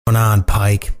going on,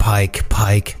 Pike?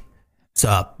 What's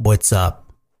up? What's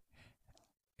up?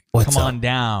 Come on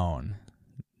down.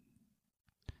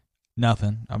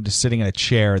 Nothing. I'm just sitting in a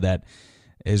chair that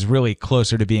is really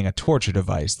closer to being a torture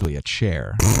device than a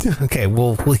chair. Okay,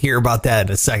 we'll hear about that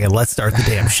in a second. Let's start the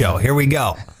damn show. Here we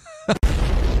go.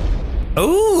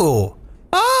 Oh.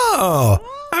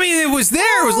 I mean, it was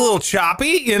there. It was a little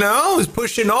choppy, you know. It was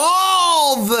pushing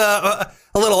all the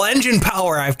a little engine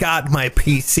power I've got in my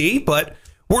PC, but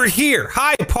we're here.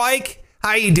 Hi, Pike.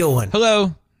 How you doing?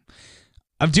 Hello.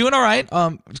 I'm doing all right.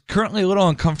 Currently a little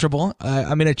uncomfortable.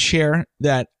 I'm in a chair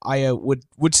that I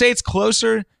would say it's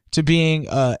closer to being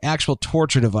an actual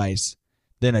torture device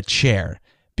than a chair,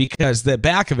 because the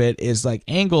back of it is like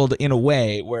angled in a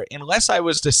way where, unless I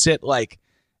was to sit like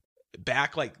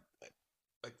back like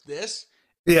this,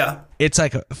 yeah, it's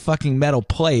like a fucking metal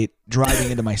plate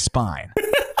driving into my spine.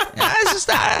 It's just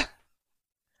not.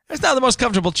 It's not the most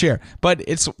comfortable chair, but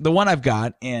it's the one I've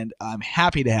got, and I'm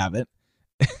happy to have it.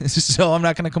 So I'm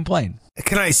not going to complain.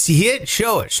 Can I see it?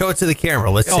 Show it to the camera.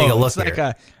 Let's take a look it's here.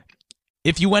 Like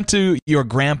if you went to your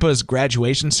grandpa's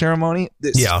graduation ceremony,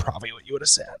 this is probably what you would have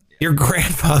said. Your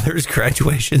grandfather's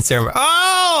graduation ceremony.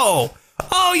 Oh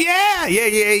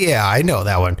yeah. I know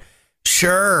that one.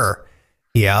 Sure.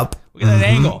 Yep. Look at that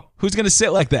angle. Who's going to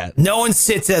sit like that? No one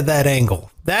sits at that angle.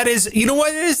 That is, you know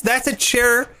what it is? That's a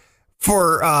chair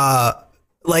for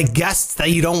like guests that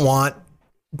you don't want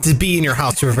to be in your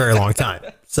house for a very long time.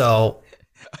 So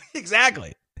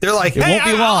exactly. They're like, it hey, won't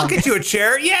be long. I'll get you a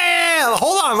chair. Yeah,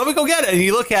 hold on, let me go get it. And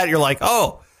you look at it, you're like,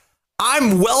 oh,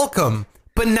 I'm welcome,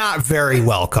 but not very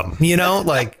welcome. You know,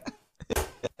 like.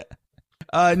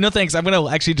 No thanks. I'm gonna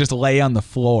actually just lay on the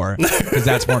floor because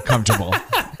that's more comfortable.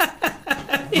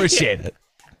 Appreciate it.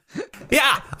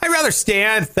 Yeah, I'd rather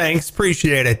stand. Thanks,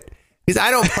 appreciate it. Because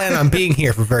I don't plan on being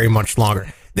here for very much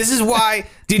longer. This is why.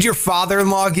 Did your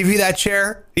father-in-law give you that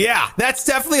chair? Yeah, that's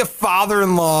definitely a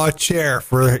father-in-law chair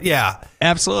for. Yeah,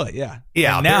 absolutely. Yeah.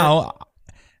 And now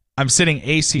I'm sitting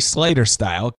AC Slater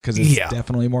style because it's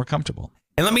definitely more comfortable.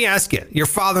 And let me ask you, your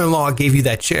father-in-law gave you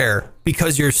that chair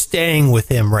because you're staying with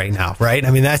him right now, right?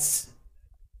 I mean, that's...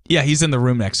 Yeah, he's in the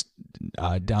room next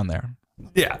down there.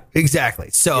 Yeah, exactly.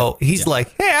 So he's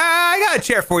like, hey, I got a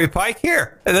chair for you, Pike.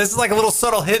 Here. And this is like a little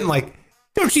subtle hint, like,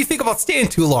 don't you think about staying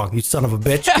too long, you son of a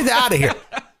bitch. Get out of here.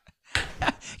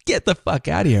 Get the fuck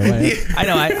out of here. I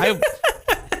know.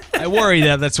 I worry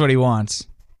that that's what he wants.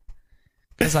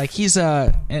 Because, like,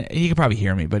 and he can probably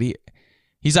hear me, but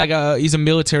he's a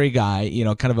military guy, you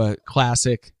know, kind of a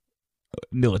classic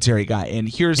military guy. And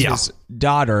here's his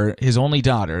daughter, his only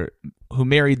daughter, who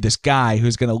married this guy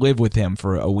who's going to live with him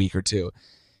for a week or two.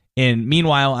 And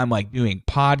meanwhile, I'm like doing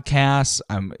podcasts.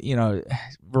 I'm, you know,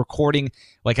 recording.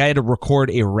 Like I had to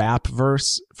record a rap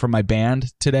verse for my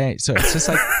band today. So it's just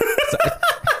like,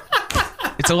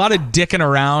 it's a lot of dicking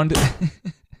around.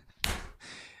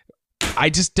 I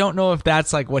just don't know if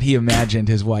that's like what he imagined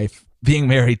his wife being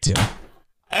married to.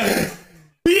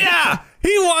 Yeah,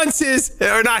 he wants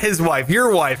not his wife,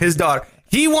 your wife, his daughter.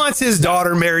 He wants his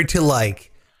daughter married to like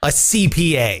a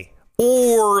CPA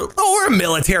or a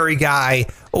military guy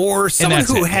or someone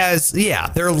who has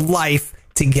their life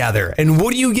together. And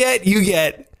what do you get? You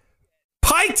get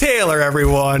Pike Taylor,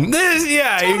 everyone. You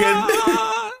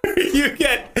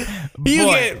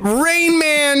get Rain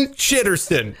Man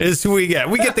Chitterston is who we get.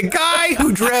 We get the guy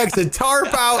who drags a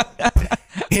tarp out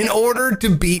in order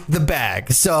to beat the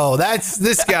bag. So that's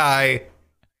this guy.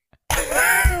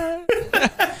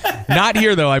 Not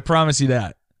here, though. I promise you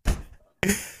that.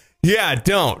 Yeah,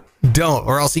 don't.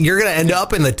 Or else you're going to end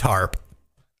up in the tarp,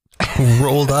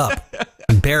 rolled up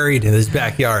and buried in his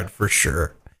backyard for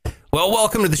sure. Well,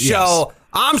 welcome to the show.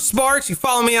 I'm Sparks. You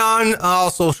follow me on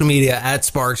all social media at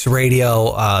Sparks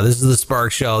Radio. This is the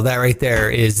Sparks Show. That right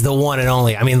there is the one and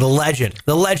only. I mean, the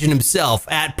legend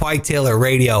himself at Pike Taylor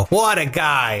Radio. What a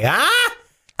guy, huh?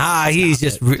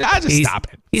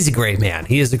 Stop it. He's a great man.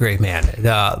 He is a great man.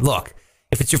 Look,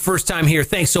 if it's your first time here,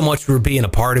 thanks so much for being a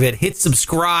part of it. Hit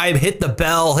subscribe, hit the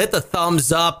bell, hit the thumbs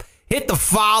up, hit the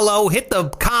follow, hit the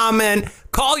comment,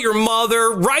 call your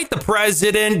mother, write the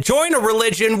president, join a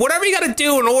religion, whatever you got to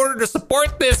do in order to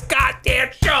support this goddamn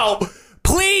show.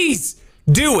 Please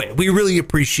do it. We really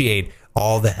appreciate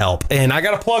all the help. And I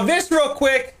got to plug this real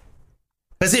quick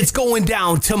because it's going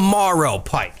down tomorrow,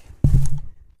 Pike.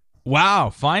 Wow,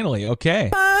 finally.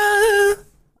 Okay.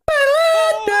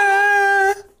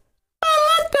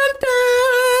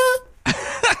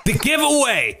 The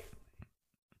giveaway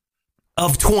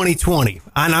of 2020.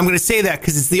 And I'm going to say that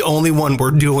because it's the only one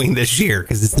we're doing this year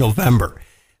because it's November.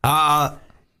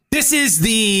 This is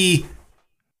the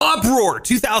Uproar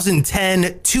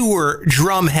 2010 tour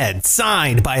drumhead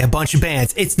signed by a bunch of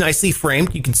bands. It's nicely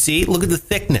framed. You can see. Look at the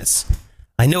thickness.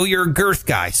 I know you're a girth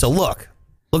guy, so look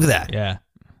at that. Yeah.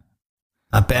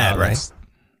 Not bad, right? That's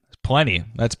plenty.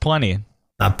 That's plenty.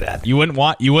 Not bad. You wouldn't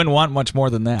want much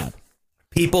more than that.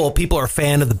 People are a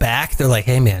fan of the back. They're like,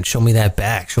 hey man, show me that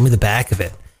back. Show me the back of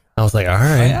it. I was like, all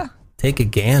right, yeah? Take a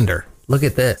gander. Look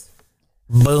at this.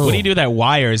 Boom. What do you do with that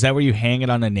wire? Is that where you hang it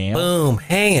on a nail? Boom.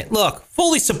 Hang it. Look,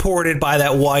 fully supported by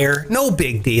that wire. No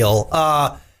big deal.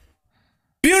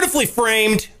 Beautifully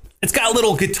framed. It's got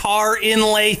little guitar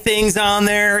inlay things on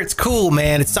there. It's cool,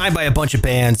 man. It's signed by a bunch of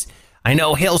bands. I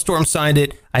know Hailstorm signed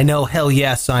it. I know Hell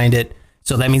Yeah signed it.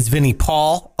 So that means Vinnie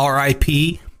Paul,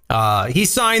 R.I.P. He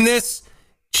signed this.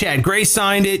 Chad Gray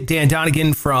signed it. Dan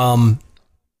Donegan from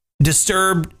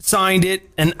Disturbed signed it.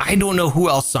 And I don't know who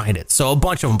else signed it. So a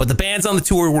bunch of them. But the bands on the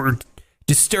tour were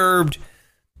Disturbed,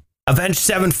 Avenged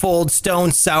Sevenfold,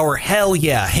 Stone Sour, Hell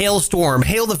Yeah, Hailstorm,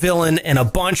 Hail the Villain, and a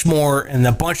bunch more. And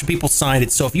a bunch of people signed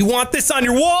it. So if you want this on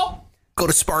your wall, go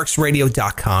to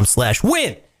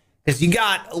sparksradio.com/win. Because you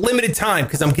got limited time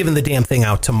because I'm giving the damn thing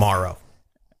out tomorrow.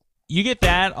 You get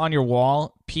that on your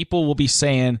wall, people will be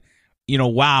saying,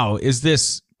 wow, is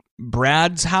this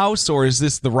Brad's house or is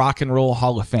this the Rock and Roll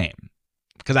Hall of Fame?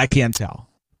 Because I can't tell.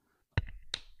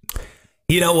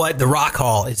 You know what? The Rock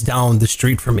Hall is down the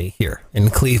street from me here in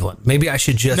Cleveland. Maybe I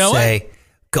should just say,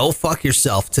 go fuck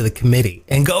yourself to the committee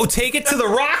and go take it to the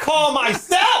Rock Hall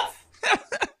myself.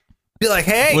 Be like,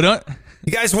 hey,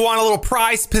 you guys want a little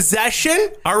prized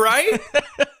possession? All right.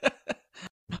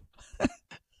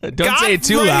 Don't say it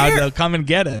too loud. They'll come and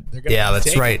get it. Yeah,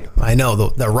 that's right. I know.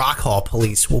 The Rock Hall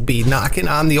police will be knocking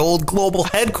on the old global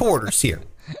headquarters here.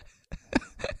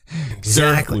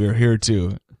 Exactly. Sir, we're here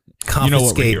too.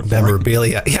 Confiscate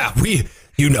memorabilia. Yeah,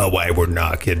 you know why we're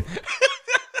knocking.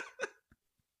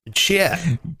 Shit.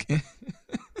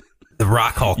 The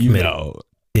Rock Hall committee.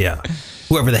 Yeah.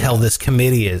 Whoever the hell this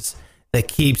committee is that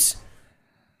keeps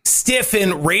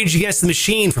stiffing Rage Against the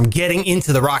Machine from getting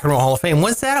into the Rock and Roll Hall of Fame.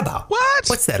 What's that about? What?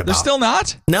 What's that about? They're still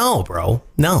not? No, bro.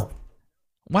 No.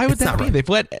 Why would that be?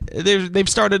 Right. They've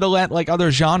started to let like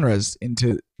other genres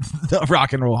into the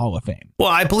Rock and Roll Hall of Fame. Well,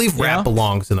 I believe rap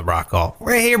belongs in the Rock Hall.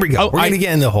 Here we go. We're going to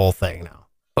get into the whole thing now.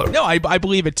 No, I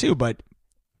believe it too, but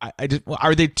I just,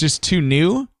 are they just too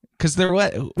new? Because they're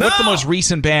what's the most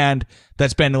recent band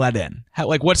that's been let in?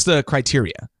 What's the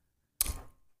criteria?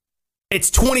 It's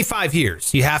 25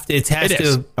 years. You have to. It has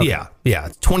to. Okay. Yeah.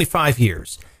 It's 25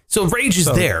 years. So Rage is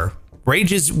there.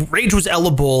 Rage was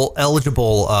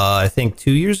eligible. I think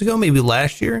 2 years ago, maybe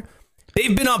last year.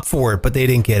 They've been up for it, but they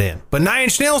didn't get in. But Nine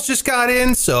Inch Nails just got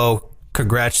in, so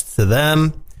congrats to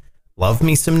them. Love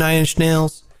me some Nine Inch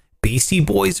Nails. Beastie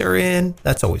Boys are in.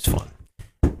 That's always fun.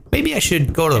 Maybe I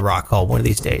should go to the Rock Hall one of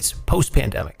these days,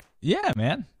 post-pandemic. Yeah,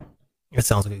 man. That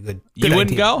sounds like a good You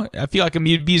wouldn't idea. go? I feel like a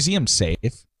museum's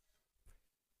safe.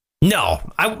 No.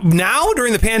 Now,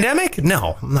 during the pandemic?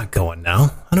 No, I'm not going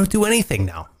now. I don't do anything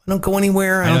now. I don't go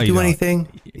anywhere. I don't do anything.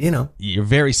 You're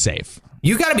very safe.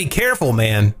 You got to be careful,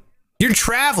 man. You're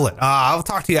traveling. I'll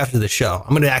talk to you after the show. I'm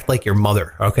going to act like your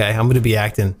mother, okay? I'm going to be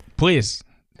acting. Please.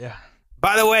 Yeah.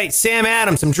 By the way, Sam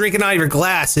Adams, I'm drinking out of your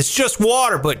glass. It's just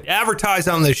water, but advertise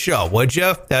on this show, would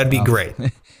you? That'd be great.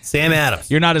 Sam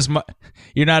Adams. You're not as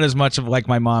much of like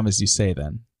my mom as you say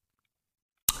then.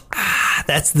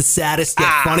 That's the saddest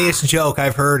yet funniest joke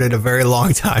I've heard in a very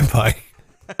long time, Pike.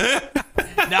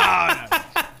 No.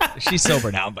 She's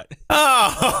sober now, but.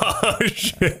 Oh,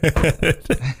 shit.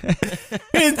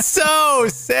 It's so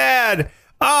sad.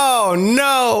 Oh,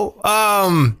 no.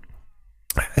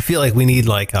 I feel like we need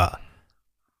like a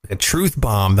truth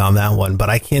bomb on that one, but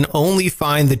I can only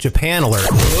find the Japan alert.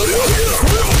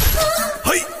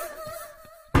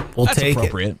 We'll That's take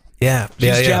appropriate. It. Yeah.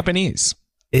 She's Japanese.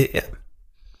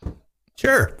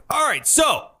 Sure. All right.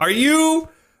 So, are you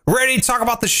ready to talk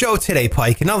about the show today,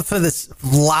 Pike? Enough for this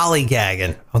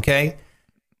lollygagging, okay?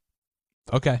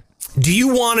 Okay. Do you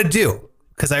want to do,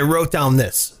 because I wrote down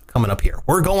this coming up here.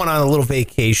 We're going on a little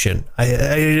vacation.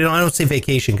 I don't say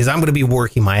vacation because I'm going to be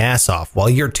working my ass off while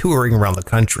you're touring around the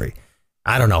country.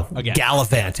 I don't know. Again.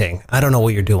 Gallivanting. I don't know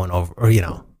what you're doing over, or,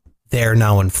 there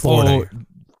now in Florida.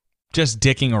 Just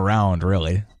dicking around,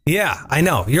 really. Yeah, I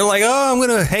know. You're like, oh, I'm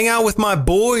going to hang out with my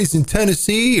boys in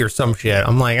Tennessee or some shit.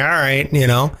 I'm like, all right,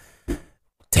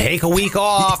 take a week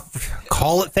off,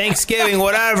 call it Thanksgiving,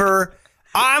 whatever.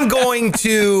 I'm going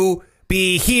to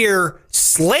be here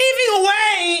slaving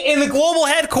away in the global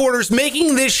headquarters,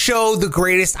 making this show the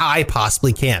greatest I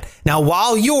possibly can. Now,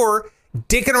 while you're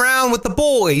dicking around with the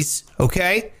boys,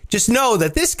 okay, just know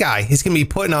that this guy is going to be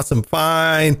putting out some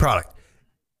fine product.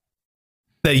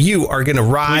 that you are going to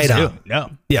ride on. No.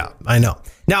 Yeah, I know.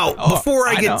 Now, before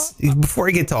I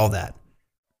get to all that,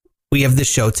 we have this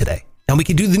show today. And we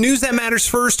can do the news that matters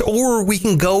first, or we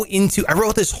can go into, I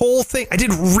wrote this whole thing. I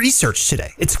did research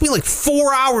today. It took me like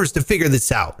 4 hours to figure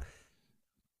this out.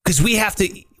 Because we have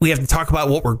to talk about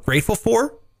what we're grateful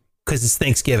for, because it's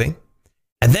Thanksgiving.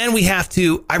 And then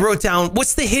I wrote down,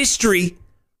 what's the history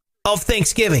of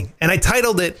Thanksgiving? And I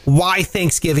titled it, Why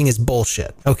Thanksgiving is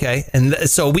Bullshit. Okay. And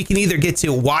so we can either get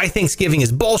to why Thanksgiving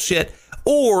is bullshit,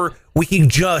 or we can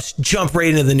just jump right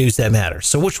into the news that matters.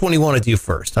 So which one do you want to do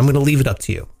first? I'm going to leave it up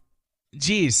to you.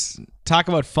 Geez, talk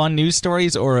about fun news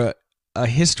stories or a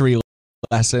history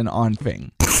lesson on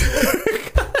thing.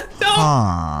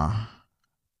 Huh.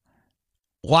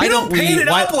 Why don't we paint it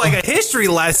up like a history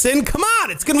lesson? Come on,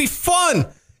 it's gonna be fun.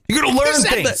 You're gonna learn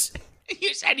things.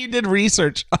 You said you did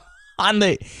research on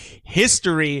the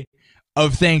history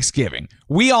of Thanksgiving.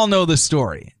 We all know the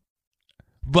story,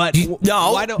 but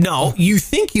no. You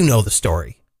think you know the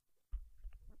story.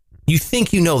 You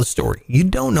think you know the story. You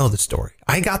don't know the story.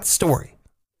 I got the story.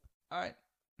 All right.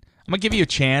 I'm going to give you a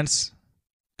chance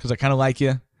because I kind of like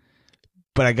you,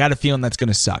 but I got a feeling that's going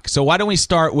to suck. So why don't we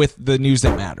start with the news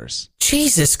that matters?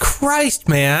 Jesus Christ,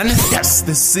 man. Yes,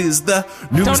 this is the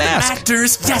news Don't that ask.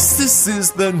 matters. Yes, this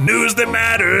is the news that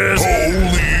matters.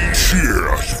 Holy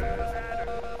shit.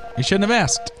 You shouldn't have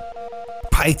asked.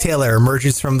 Pike Taylor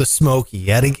emerges from the smoky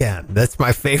yet again. That's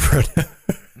my favorite.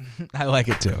 I like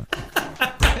it too.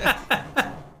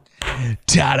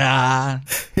 Ta-da!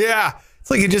 Yeah,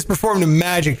 it's like he just performed a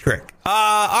magic trick.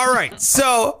 All right,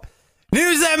 so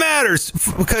news that matters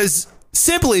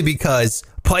simply because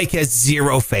Pike has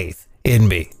zero faith in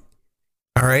me.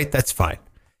 All right, that's fine,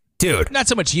 dude. Not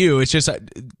so much you. It's just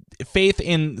faith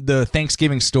in the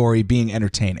Thanksgiving story being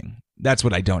entertaining. That's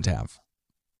what I don't have.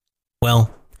 Well,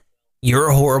 you're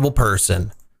a horrible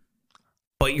person,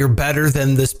 but you're better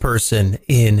than this person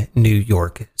in New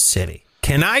York City.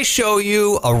 Can I show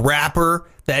you a rapper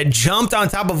that jumped on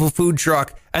top of a food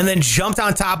truck and then jumped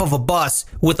on top of a bus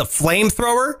with a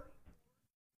flamethrower?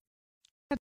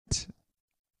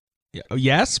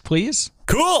 Yes, please.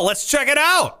 Cool, let's check it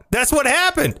out. That's what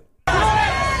happened.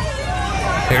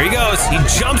 There he goes. He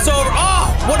jumps over.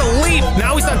 Oh, what a leap.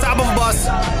 Now he's on top of a bus.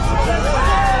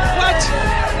 What?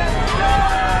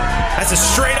 That's a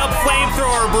straight up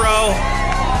flamethrower, bro.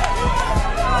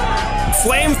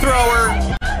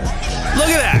 Flamethrower. Look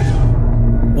at that.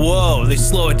 Whoa, they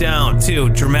slow it down too.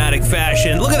 Dramatic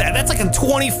fashion. Look at that. That's like a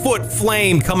 20-foot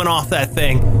flame coming off that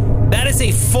thing. That is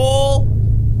a full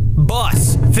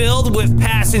bus filled with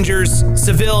passengers,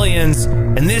 civilians,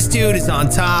 and this dude is on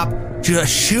top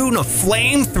just shooting a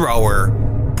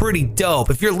flamethrower. Pretty dope.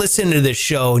 If you're listening to this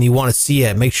show and you want to see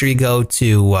it, make sure you go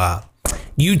to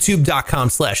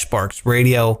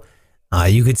youtube.com/SparksRadio.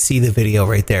 You could see the video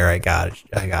right there. I got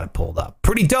it pulled up.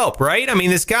 Pretty dope, right? I mean,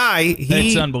 this guy,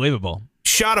 It's unbelievable.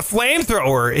 Shot a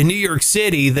flamethrower in New York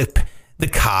City. The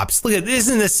cops, look at,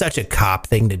 isn't this such a cop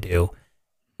thing to do?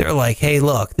 They're like, hey,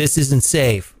 look, this isn't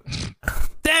safe.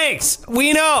 Thanks.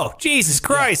 We know. Jesus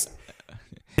Christ.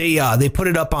 Yeah. They put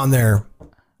it up on their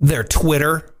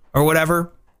Twitter or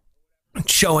whatever,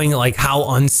 showing like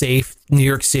how unsafe New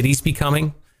York City's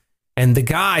becoming. And the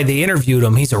guy, they interviewed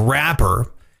him. He's a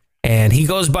rapper. And he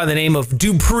goes by the name of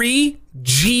Dupree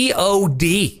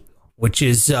G.O.D., which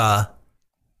is, I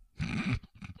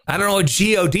don't know what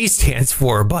G.O.D. stands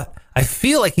for, but I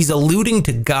feel like he's alluding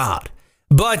to God.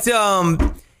 But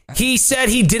he said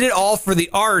he did it all for the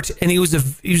art, and he was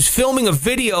filming a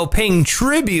video paying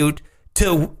tribute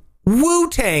to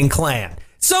Wu-Tang Clan.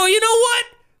 So you know what?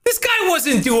 This guy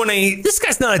wasn't doing this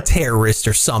guy's not a terrorist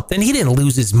or something. He didn't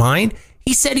lose his mind.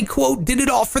 He said he, quote, did it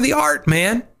all for the art,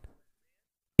 man.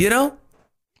 You know?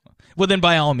 Well, then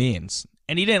by all means.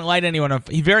 And he didn't light anyone up.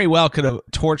 He very well could have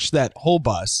torched that whole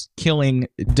bus, killing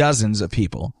dozens of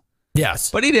people.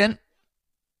 Yes. But he didn't.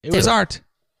 It was art.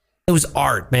 It was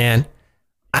art, man.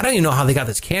 I don't even know how they got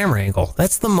this camera angle.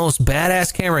 That's the most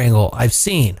badass camera angle I've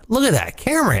seen. Look at that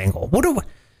camera angle. What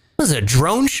is it, a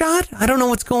drone shot? I don't know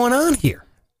what's going on here.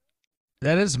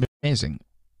 That is amazing.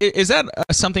 Is that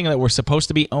something that we're supposed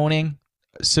to be owning,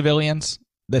 civilians?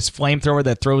 This flamethrower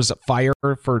that throws fire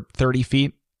for 30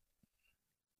 feet?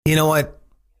 You know what?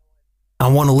 I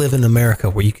want to live in America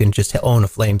where you can just own a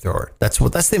flamethrower. That's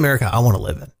the America I want to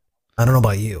live in. I don't know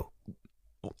about you.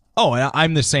 Oh,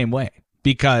 I'm the same way.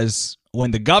 Because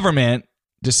when the government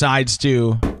decides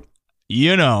to,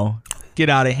 get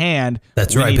out of hand,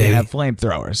 that's we right, need baby. to have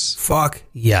flamethrowers. Fuck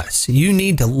yes. You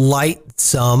need to light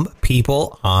some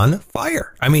people on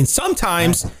fire. I mean,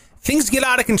 sometimes things get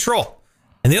out of control.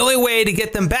 And the only way to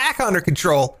get them back under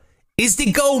control is to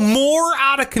go more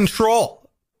out of control.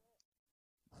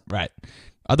 Right.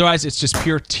 Otherwise, it's just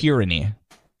pure tyranny, and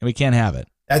we can't have it.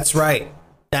 That's right.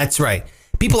 That's right.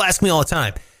 People ask me all the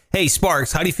time, hey,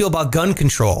 Sparks, how do you feel about gun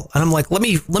control? And I'm like, let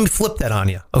me flip that on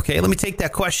you. Okay, let me take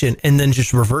that question and then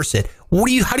just reverse it.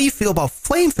 How do you feel about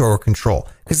flamethrower control?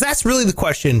 Because that's really the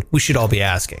question we should all be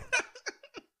asking.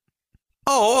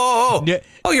 Oh,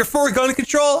 you're for gun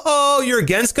control? Oh, you're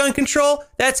against gun control?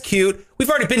 That's cute. We've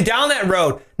already been down that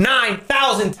road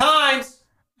 9,000 times.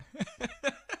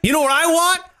 You know what I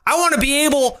want? I want to be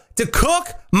able to cook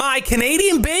my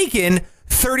Canadian bacon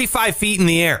 35 feet in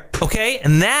the air. Okay,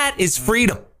 and that is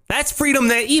freedom. That's freedom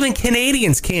that even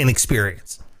Canadians can't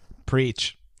experience.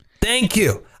 Preach. Thank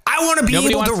you. I want to be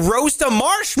able to roast a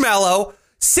marshmallow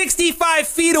 65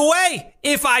 feet away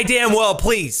if I damn well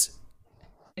please.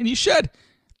 And you should.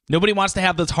 Nobody wants to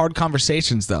have those hard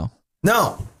conversations, though.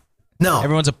 No.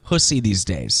 Everyone's a pussy these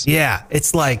days. Yeah,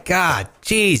 it's like, God,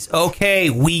 geez, okay,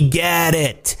 we get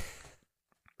it.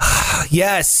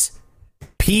 Yes,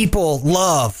 people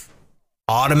love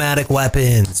automatic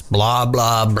weapons, blah,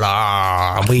 blah,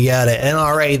 blah. We get it.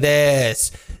 NRA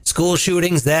this, school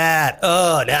shootings that.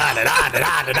 Oh, da, da, da, da,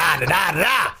 da, da, da,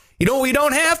 da. You know what we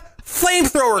don't have?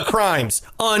 Flamethrower crimes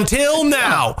until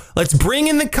now. Let's bring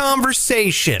in the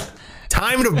conversation.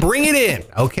 Time to bring it in,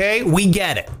 okay? We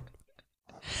get it.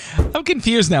 I'm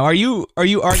confused now. Are you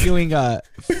arguing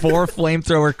for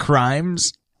flamethrower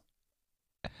crimes?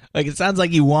 Like, it sounds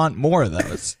like you want more of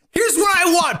those. Here's what I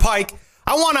want, Pike.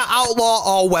 I want to outlaw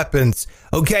all weapons,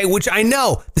 okay? Which I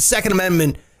know the Second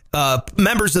Amendment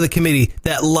members of the committee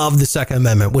that love the Second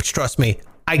Amendment, which, trust me,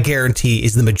 I guarantee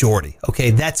is the majority,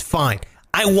 okay? That's fine.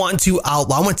 I want to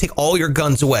outlaw. I want to take all your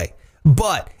guns away.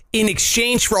 But in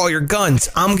exchange for all your guns,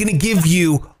 I'm going to give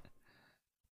you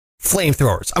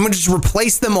flamethrowers. I'm going to just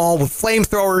replace them all with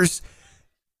flamethrowers.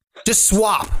 Just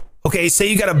swap. Okay, say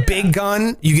you got a big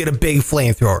gun, you get a big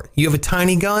flamethrower. You have a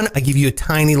tiny gun, I give you a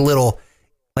tiny little,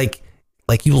 like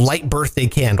you light birthday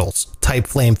candles type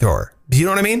flamethrower. Do you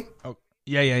know what I mean? Oh,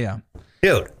 yeah.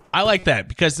 Dude. I like that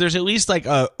because there's at least like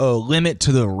a limit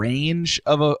to the range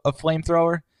of a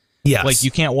flamethrower. Yes. Like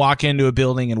you can't walk into a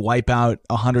building and wipe out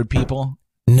 100 people.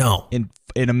 No.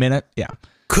 In a minute. Yeah.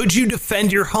 Could you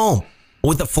defend your home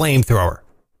with a flamethrower?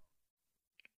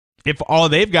 If all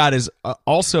they've got is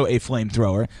also a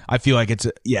flamethrower, I feel like it's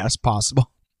yes, possible.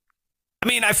 I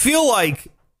mean, I feel like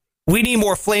we need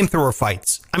more flamethrower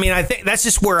fights. I mean, I think that's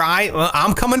just where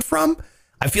I'm coming from.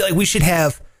 I feel like we should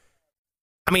have.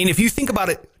 I mean, if you think about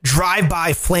it,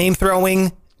 drive-by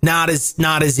flamethrowing not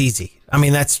as easy. I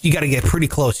mean, you got to get pretty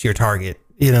close to your target.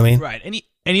 You know what I mean? Right.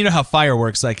 And you know how fire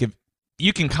works. Like if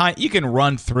you can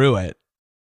run through it,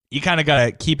 you kind of got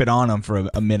to keep it on them for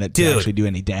a minute to actually do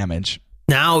any damage.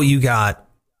 Now you got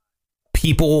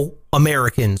people,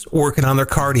 Americans, working on their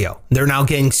cardio. They're now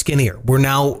getting skinnier. We're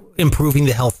now improving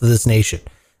the health of this nation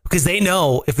because they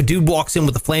know if a dude walks in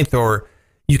with a flamethrower,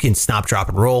 you can stop, drop,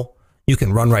 and roll. You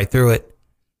can run right through it.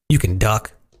 You can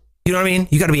duck. You know what I mean?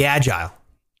 You got to be agile.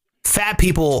 Fat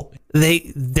people,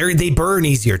 they burn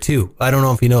easier too. I don't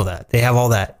know if you know that. They have all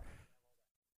that.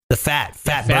 The fat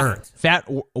burns. Fat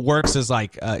works as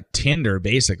like Tinder,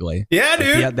 basically. Yeah,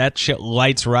 dude. Yeah, that shit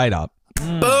lights right up.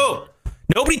 Boom.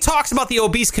 Nobody talks about the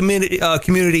obese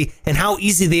community and how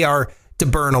easy they are to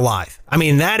burn alive. I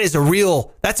mean, that's a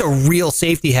real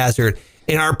safety hazard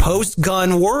in our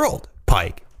post-gun world,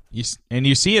 Pike.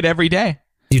 You see it every day.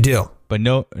 You do. But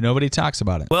nobody talks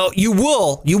about it. Well, you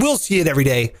will see it every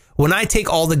day when I take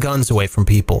all the guns away from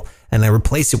people and I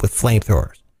replace it with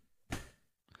flamethrowers.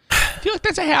 I feel like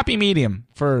that's a happy medium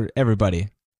for everybody.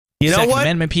 You know Second what?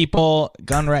 Amendment people,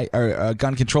 gun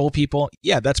control people.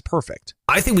 Yeah, that's perfect.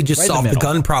 I think we just solved the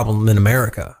gun problem in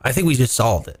America. I think we just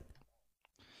solved it.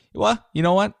 Well, you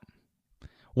know what?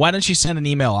 Why don't you send an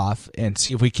email off and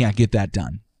see if we can't get that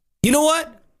done? You know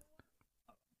what?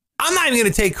 I'm not even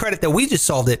going to take credit that we just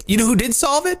solved it. You know who did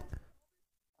solve it?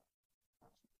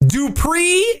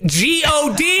 Dupree,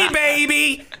 G-O-D,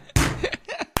 baby.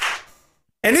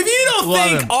 And if you don't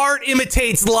think art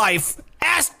imitates life,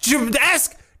 ask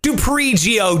Dupree,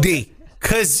 G-O-D.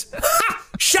 Because,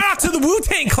 shout out to the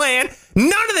Wu-Tang Clan.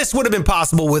 None of this would have been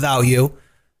possible without you.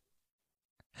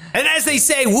 And as they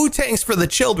say, Wu-Tang's for the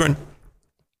children.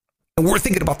 And we're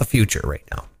thinking about the future right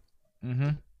now. Mm-hmm.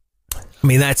 I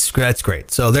mean, that's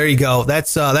great. So there you go.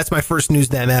 That's my first News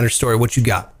That Matters story. What you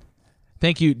got?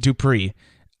 Thank you, Dupree.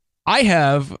 I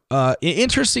have an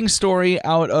interesting story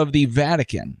out of the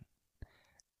Vatican.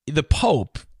 The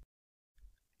Pope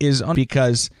is on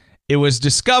because it was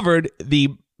discovered the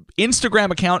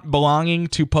Instagram account belonging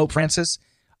to Pope Francis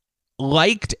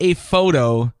liked a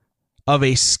photo of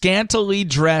a scantily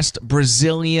dressed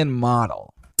Brazilian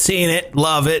model. Seen it,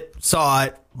 love it, saw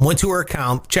it. Went to her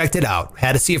account, checked it out,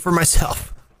 had to see it for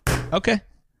myself. Okay.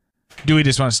 Do we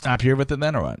just want to stop here with it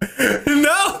then, or what?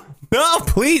 No,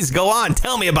 please go on.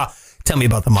 Tell me about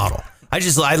the model. I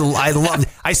love.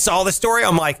 I saw the story.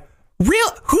 I'm like, real?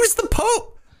 Who's the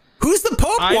Pope? Who's the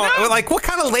Pope? Like, what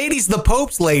kind of lady's the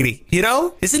Pope's lady? You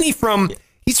know, isn't he from?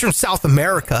 He's from South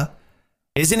America.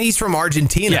 Isn't he from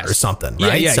Argentina or something?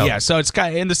 Right? Yeah. So it's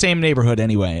kind of in the same neighborhood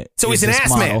anyway. So he's an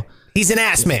ass man. He's an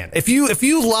ass man. If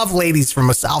you love ladies from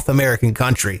a South American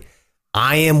country,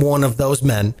 I am one of those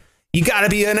men. You got to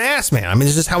be an ass man. I mean,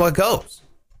 it's just how it goes.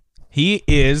 He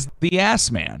is the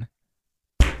ass man.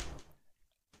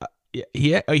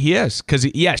 He is, because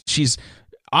she's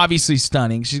obviously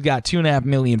stunning. She's got 2.5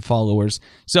 million followers.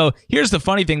 So here's the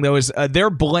funny thing though, is they're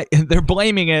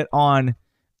blaming it on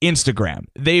Instagram.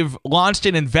 They've launched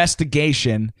an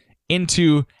investigation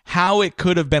into how it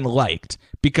could have been liked,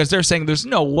 because they're saying there's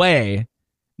no way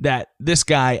that this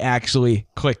guy actually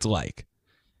clicked like.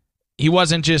 He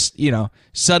wasn't just,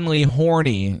 suddenly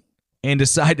horny and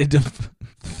decided to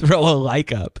throw a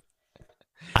like up.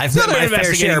 I've met my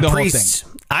fair share of priests.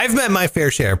 I've met my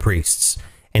fair share of priests,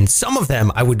 and some of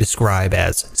them I would describe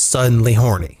as suddenly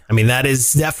horny. I mean, that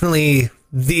is definitely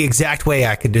the exact way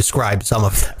I could describe some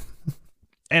of them.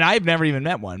 And I've never even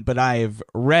met one, but I've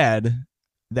read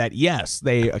that, yes,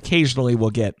 they occasionally will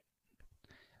get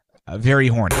very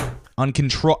horny. One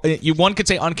could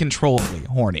say uncontrollably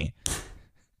horny.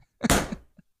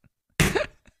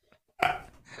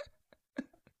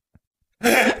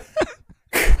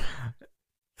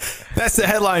 That's the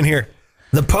headline here.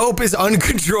 The Pope is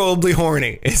uncontrollably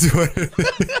horny. Is what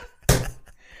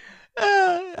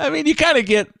I mean, you kind of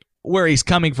get where he's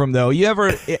coming from, though. You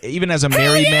ever, even as a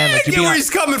married man, like, I get where he's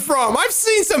coming from. I've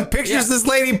seen some pictures this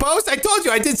lady post. I told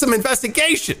you I did some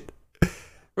investigation.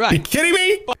 Right? You kidding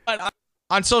me? But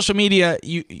on social media,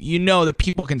 you know that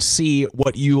people can see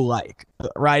what you like,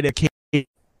 right? It can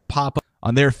pop up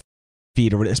on their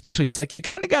feed or whatever. Especially, like, you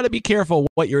kind of got to be careful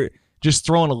what you're just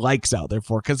throwing likes out there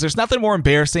for, because there's nothing more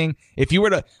embarrassing if you were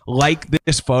to like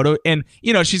this photo, and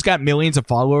she's got millions of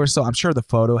followers, so I'm sure the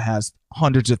photo has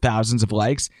hundreds of thousands of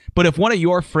likes, but if one of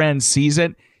your friends sees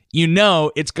it,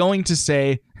 it's going to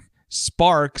say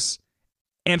Sparks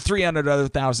and 300 other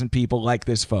thousand people like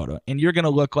this photo, and you're going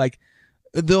to look like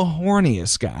the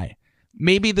horniest guy,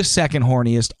 maybe the second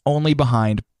horniest, only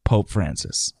behind Pope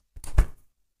Francis.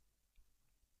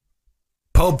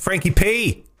 Pope Frankie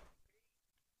P.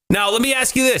 Now, let me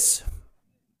ask you this.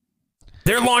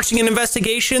 They're launching an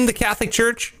investigation, the Catholic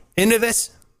Church, into this?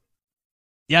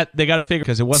 Yeah, they got to figure,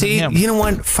 because it wasn't him. You know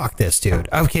what? Fuck this, dude.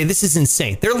 Okay, this is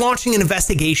insane. They're launching an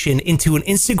investigation into an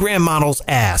Instagram model's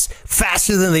ass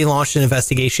faster than they launched an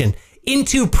investigation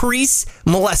into priests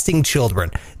molesting children.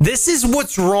 This is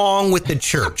what's wrong with the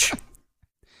church.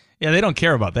 Yeah, they don't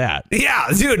care about that. Yeah,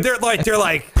 dude, they're like,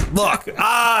 look,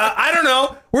 I don't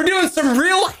know. We're doing some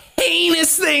real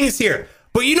heinous things here.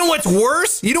 But you know what's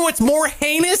worse? You know what's more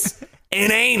heinous?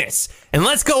 An anus. And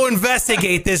let's go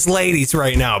investigate this ladies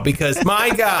right now, because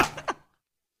my God.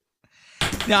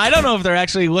 Now, I don't know if they're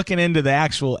actually looking into the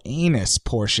actual anus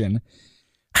portion.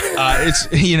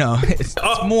 It's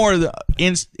more the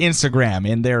Instagram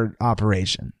in their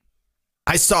operation.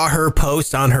 I saw her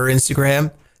post on her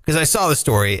Instagram, because I saw the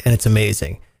story and it's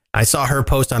amazing. I saw her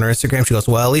post on her Instagram. She goes,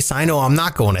 well, at least I know I'm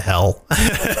not going to hell.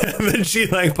 And then she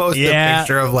posted a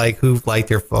picture of who liked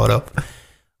your photo.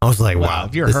 I was like, wow.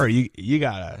 If you're her, you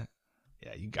gotta.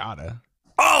 Yeah, you gotta.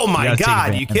 Oh my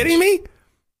God. Are you kidding me?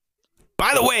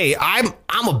 By the way,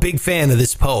 I'm a big fan of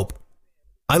this Pope.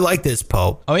 I like this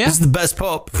Pope. Oh yeah? This is the best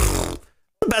Pope.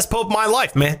 The best Pope of my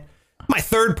life, man. My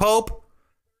third Pope.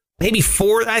 Maybe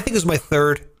fourth. I think it was my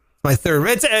third.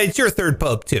 It's your third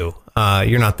Pope too.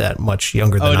 You're not that much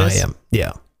younger than I am.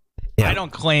 Yeah. I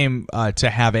don't claim to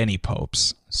have any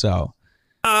popes, so.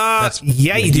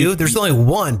 You do. There's only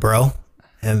one, bro,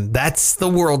 and that's the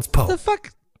world's Pope. What the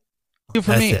fuck? For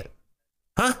that's me, it.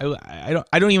 Huh?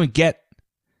 I don't even get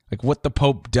what the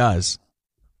Pope does.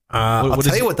 I'll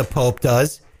tell you what the Pope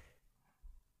does.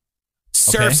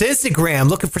 Surfs Instagram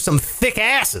looking for some thick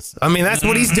asses. I mean, that's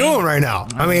what he's doing right now.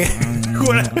 I mean,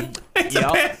 it's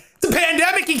a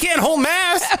pandemic. He can't hold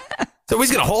mass, so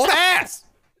he's gonna hold ass.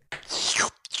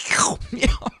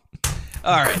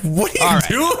 All right. What are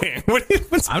you doing?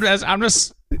 I'm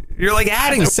just. You're like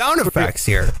adding sound effects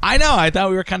here. I know. I thought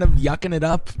we were kind of yucking it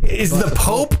up. Is the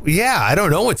Pope? Yeah, I don't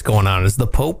know what's going on. Is the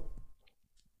Pope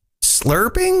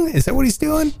slurping? Is that what he's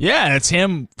doing? Yeah, it's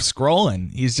him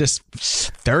scrolling. He's just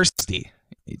thirsty.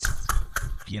 It's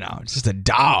just a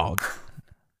dog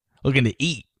looking to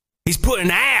eat. He's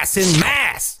putting ass in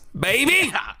mass,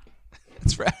 baby.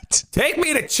 That's right. Take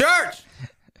me to church.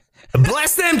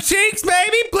 Bless them cheeks,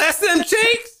 baby. Bless them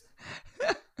cheeks.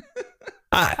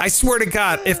 I swear to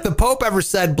God, if the Pope ever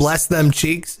said bless them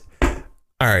cheeks.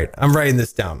 All right, I'm writing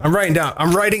this down. I'm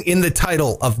writing in the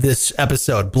title of this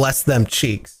episode, bless them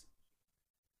cheeks.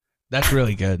 That's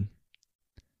really good.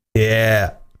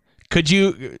 Yeah. Could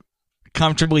you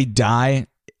comfortably die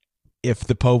if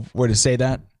the Pope were to say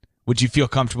that? Would you feel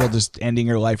comfortable just ending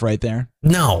your life right there?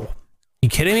 No. You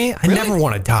kidding me? I never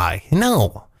want to die.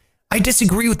 No. I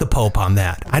disagree with the Pope on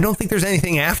that. I don't think there's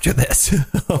anything after this.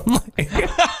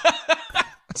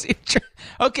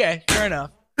 Okay, fair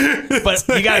enough. But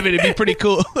you got to be pretty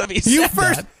cool if you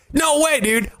first. That. No way,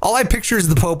 dude. All I picture is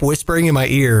the Pope whispering in my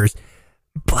ears,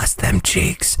 bless them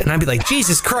cheeks. And I'd be like,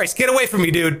 Jesus Christ, get away from me,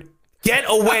 dude. Get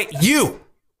away. You.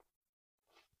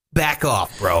 Back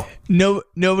off, bro. No,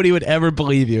 nobody would ever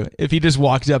believe you if he just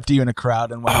walked up to you in a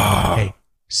crowd and went, hey,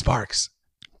 Sparks,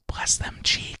 bless them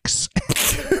cheeks.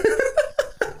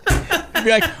 You'd be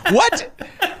like, what?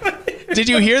 Did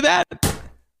you hear that?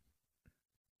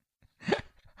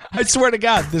 I swear to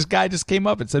God, this guy just came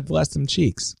up and said, bless them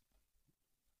cheeks.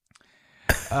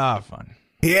 Fun.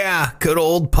 Yeah, good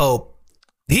old Pope.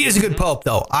 He is a good Pope,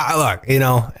 though. Look,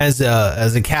 as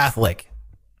a Catholic,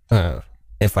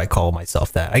 if I call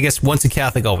myself that, I guess once a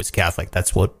Catholic, always Catholic.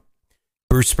 That's what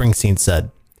Bruce Springsteen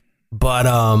said. But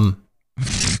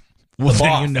well,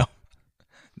 then you know,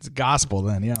 it's gospel.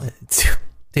 Then, yeah,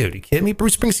 dude, you kidding me?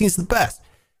 Bruce Springsteen's the best.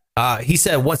 He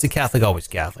said, once a Catholic, always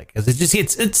Catholic. Because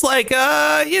it's like,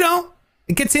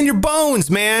 it gets in your bones,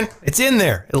 man. It's in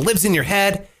there. It lives in your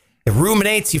head. It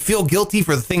ruminates. You feel guilty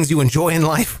for the things you enjoy in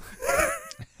life.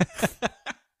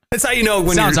 That's how you know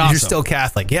when you're still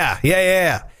Catholic.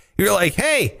 Yeah. You're like,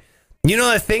 hey, you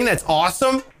know that thing that's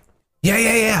awesome?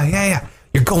 Yeah.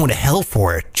 You're going to hell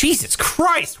for it. Jesus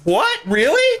Christ. What?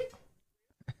 Really?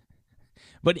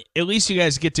 But at least you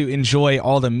guys get to enjoy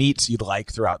all the meats you'd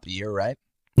like throughout the year, right?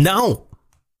 No,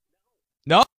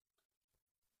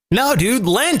 dude.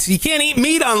 Lent. You can't eat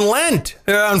meat on Lent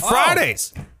on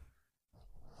Fridays.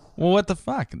 Well, what the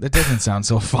fuck? That doesn't sound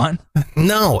so fun.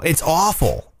 No, it's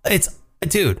awful.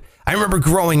 Dude, I remember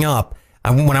growing up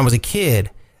when I was a kid,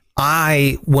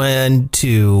 I went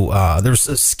to, there's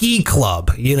a ski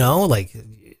club, like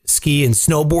ski and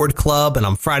snowboard club. And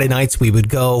on Friday nights, we would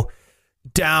go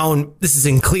down. This is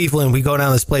in Cleveland. We go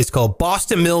down this place called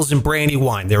Boston Mills and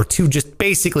Brandywine. There were two, just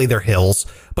basically they're hills,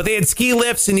 but they had ski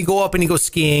lifts and you go up and you go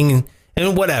skiing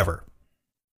and whatever.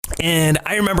 And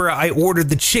I remember I ordered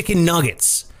the chicken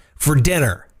nuggets for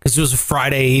dinner because it was a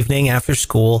Friday evening after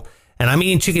school. And I'm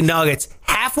eating chicken nuggets.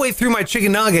 Halfway through my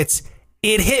chicken nuggets,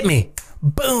 it hit me.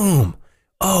 Boom.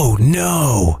 Oh,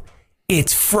 no.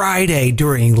 It's Friday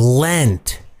during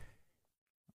Lent.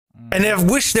 And I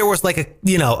wish there was like a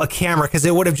camera because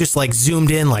it would have just like zoomed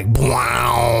in like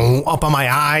wow, up on my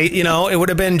eye. It would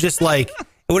have been just like,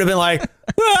 in my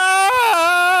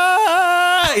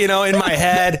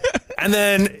head. And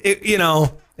then,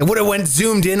 it would have went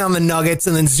zoomed in on the nuggets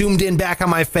and then zoomed in back on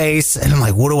my face. And I'm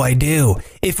like, what do I do?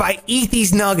 If I eat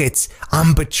these nuggets,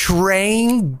 I'm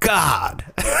betraying God.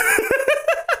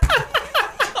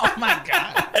 Oh, my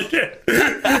God.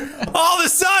 All of a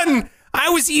sudden, I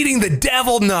was eating the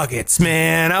devil nuggets,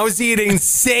 man. I was eating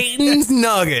Satan's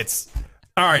nuggets.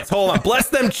 All right, so hold on. Bless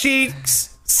them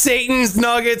cheeks, Satan's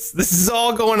nuggets. This is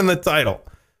all going in the title.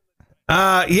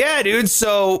 Yeah, dude.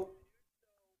 So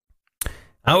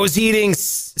I was eating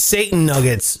Satan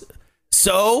nuggets.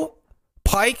 So,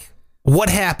 Pike, what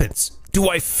happens? Do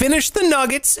I finish the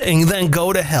nuggets and then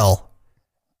go to hell?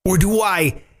 Or do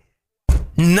I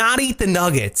not eat the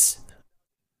nuggets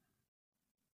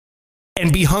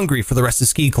and be hungry for the rest of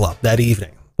ski club that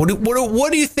evening? What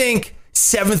do you think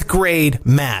 7th grade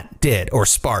Matt did, or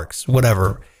Sparks,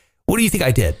 whatever? What do you think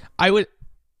I did? I would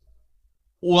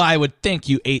think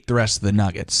you ate the rest of the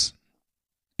nuggets.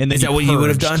 And then is that what you would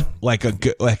have done? Like a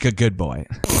good boy.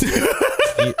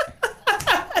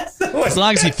 As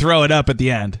long as you throw it up at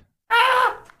the end.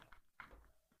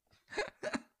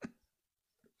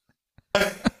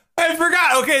 I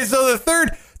forgot. Okay, so the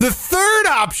third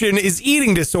option is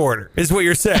eating disorder, is what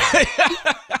you're saying.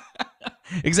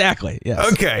 Exactly.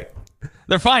 Yes. Okay.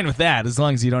 They're fine with that as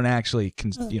long as you don't actually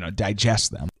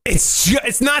digest them.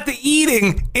 It's not the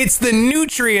eating, it's the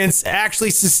nutrients actually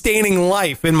sustaining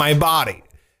life in my body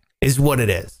is what it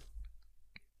is.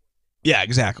 Yeah,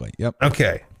 exactly. Yep.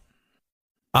 Okay.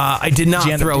 I did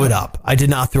not throw it up. I did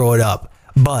not throw it up,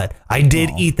 but I did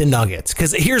eat the nuggets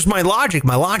because here's my logic.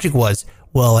 My logic was,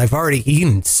 well, I've already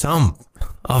eaten some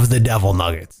of the devil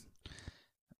nuggets.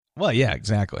 Well, yeah,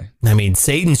 exactly. I mean,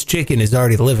 Satan's chicken is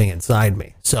already living inside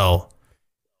me. So.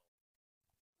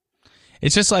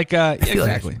 It's just like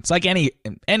exactly. It's like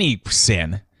any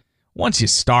sin. Once you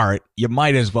start, you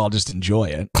might as well just enjoy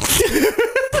it.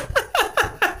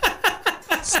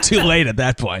 It's too late at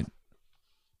that point.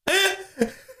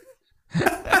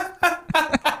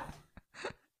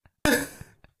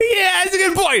 Yeah, that's a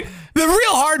good point. The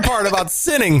real hard part about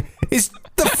sinning is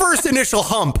the first initial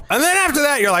hump. And then after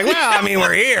that, you're like, well, I mean,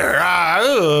 we're here.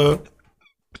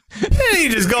 And you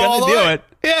just go all the way. It.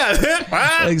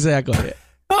 Yeah. Exactly.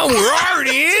 Oh, we're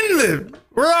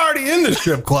already in the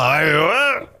strip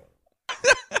club.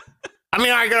 I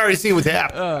mean, I can already see what's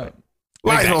happening.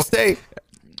 Might as well stay.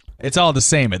 It's all the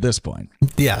same at this point.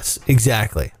 Yes,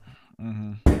 exactly.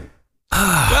 Mm-hmm.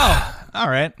 Well, all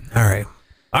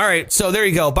right. So there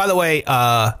you go. By the way,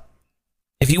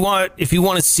 if you want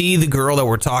to see the girl that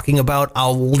we're talking about,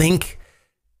 I'll link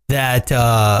that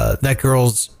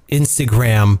girl's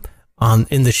Instagram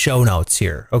in the show notes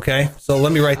here. Okay, so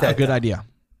let me write that. Good idea.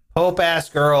 Hope Ass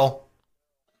Girl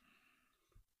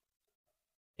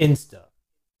Insta.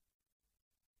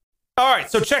 All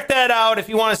right, so check that out if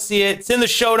you want to see it. It's in the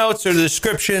show notes or the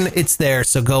description. It's there,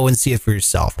 so go and see it for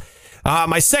yourself.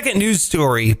 My second news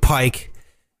story, Pike,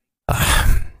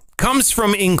 comes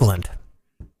from England.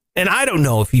 And I don't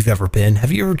know if you've ever been.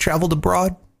 Have you ever traveled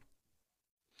abroad?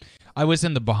 I was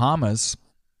in the Bahamas.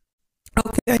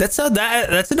 Okay, that's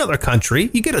another country.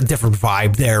 You get a different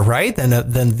vibe there, right?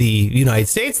 Than the United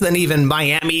States, than even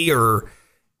Miami or,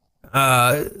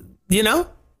 a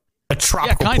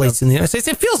tropical place in the United States.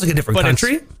 It feels like a different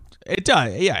country. It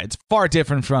does. Yeah, it's far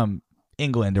different from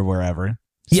England or wherever.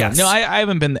 So, yes. No, I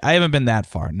haven't been that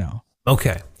far. No.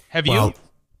 Okay. Have you?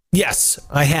 Yes,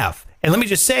 I have. And let me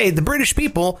just say, the British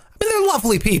people, I mean, they're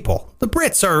lovely people. The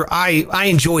Brits are, I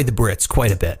enjoy the Brits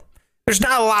quite a bit. There's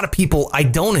not a lot of people I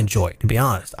don't enjoy, to be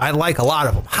honest. I like a lot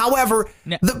of them. However,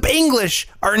 the English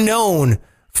are known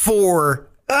for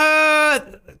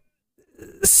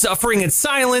suffering in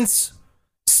silence,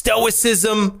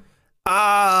 stoicism.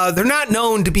 They're not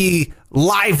known to be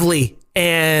lively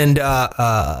and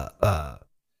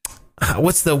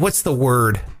what's the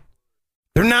word?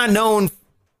 They're not known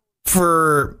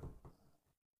for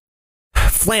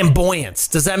flamboyance.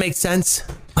 Does that make sense?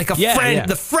 Like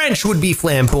the French would be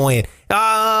flamboyant.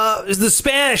 The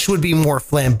Spanish would be more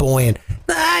flamboyant.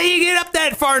 You get up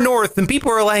that far north and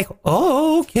people are like,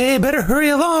 oh, okay, better hurry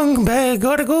along.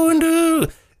 Gotta go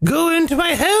into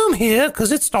my home here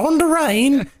because it's starting to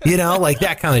rain. Like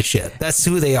that kind of shit. That's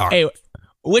who they are. Hey,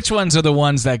 which ones are the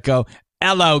ones that go,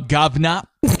 hello, governor?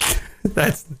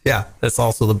 That's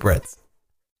also the Brits.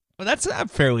 Well, that's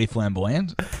fairly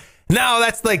flamboyant. No,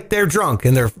 that's like they're drunk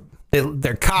and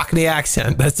they're Cockney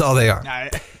accent. That's all they are.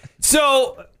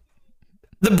 So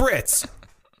the Brits,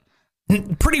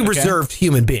 pretty reserved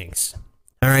human beings.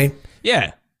 All right.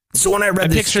 Yeah. So when I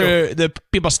read this picture the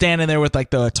people standing there with like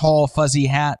the tall fuzzy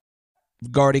hat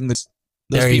guarding this.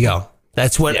 There you go.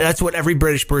 That's what every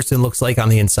British person looks like on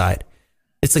the inside.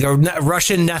 It's like a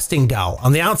Russian nesting doll.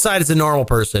 On the outside is a normal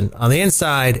person. On the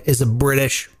inside is a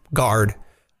British guard.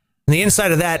 And the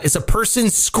inside of that is a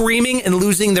person screaming and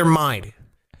losing their mind.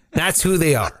 That's who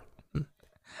they are.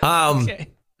 Okay.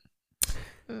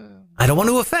 I don't want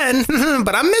to offend,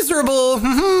 but I'm miserable.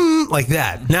 Like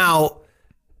that. Now,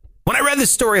 when I read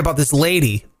this story about this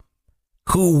lady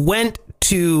who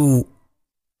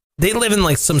they live in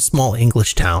like some small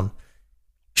English town.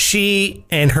 She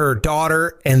and her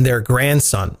daughter and their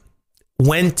grandson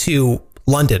went to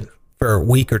London for a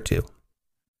week or two.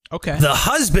 Okay. The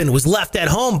husband was left at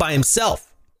home by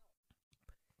himself.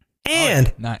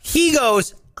 And he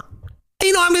goes,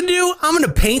 you know what I'm going to do? I'm going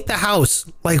to paint the house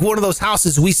like one of those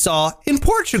houses we saw in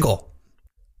Portugal.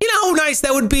 You know how nice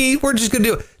that would be? We're just going to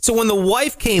do it. So when the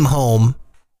wife came home,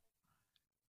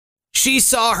 she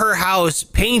saw her house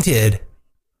painted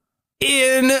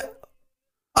in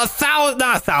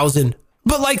not 1,000,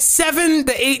 but like 7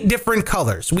 to 8 different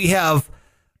colors. We have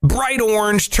bright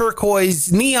orange,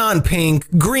 turquoise, neon pink,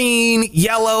 green,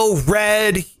 yellow,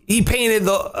 red. He painted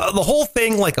the whole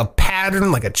thing like a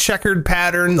pattern, like a checkered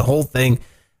pattern, the whole thing.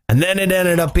 And then it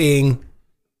ended up being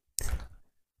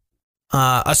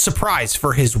a surprise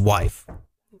for his wife.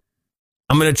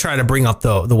 I'm going to try to bring up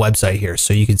the website here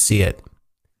so you can see it.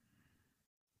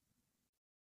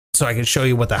 So I can show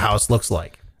you what the house looks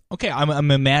like. Okay,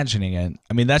 I'm imagining it.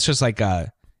 I mean, that's just like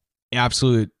a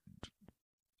absolute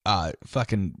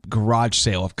fucking garage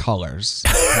sale of colors.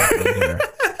 I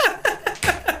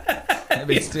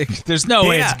mean, there's no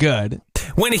way it's good.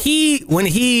 When he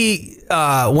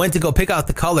went to go pick out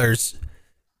the colors,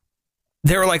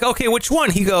 they were like, okay, which one?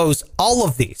 He goes, all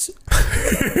of these.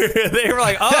 They were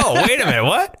like, oh, wait a minute,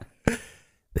 what?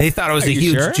 They thought it was a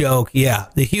huge joke. Yeah,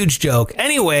 the huge joke.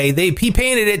 Anyway, he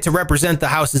painted it to represent the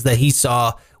houses that he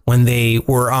saw when they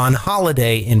were on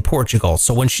holiday in Portugal.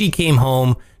 So when she came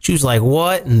home, she was like,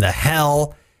 what in the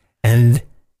hell? And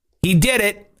he did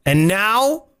it. And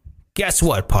now, guess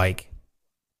what, Pike?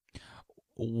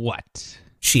 What?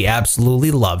 She absolutely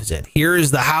loves it. Here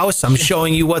is the house. I'm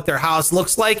showing you what their house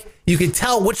looks like. You can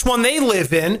tell which one they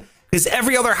live in because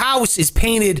every other house is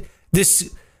painted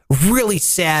this really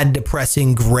sad,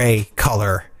 depressing gray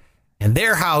color. And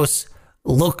their house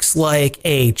looks like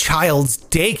a child's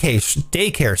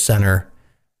daycare center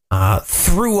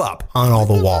threw up on all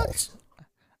the walls.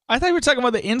 I thought we were talking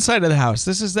about the inside of the house.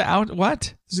 This is the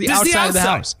what? This is the outside of the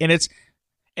house. And it's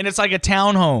like a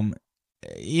townhome.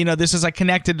 You know, this is like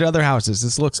connected to other houses.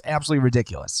 This looks absolutely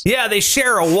ridiculous. Yeah, they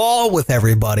share a wall with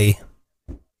everybody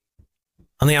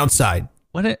on the outside.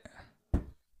 What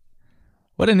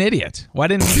an idiot. Why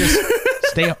didn't he just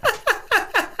stay?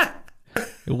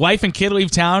 Wife and kid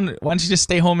leave town. Why don't you just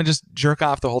stay home and just jerk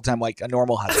off the whole time like a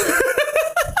normal husband?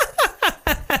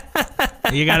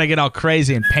 You got to get all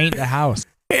crazy and paint the house.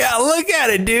 Yeah, look at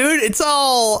it, dude. It's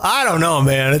all, I don't know,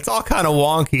 man. It's all kind of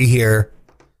wonky here.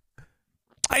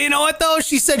 You know what, though?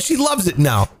 She said she loves it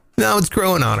now. Now it's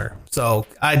growing on her. So,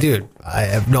 I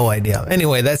have no idea.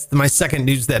 Anyway, that's my second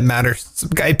news that matters. Some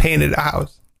guy painted a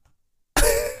house.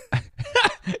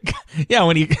 Yeah,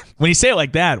 when you say it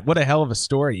like that, what a hell of a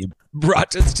story you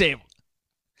brought to the table.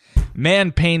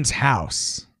 Man paints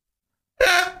house.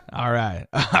 All right.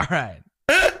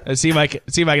 Let's see if I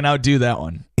can outdo that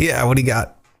one. Yeah, what do you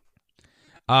got?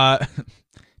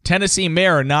 Tennessee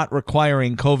mayor not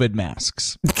requiring COVID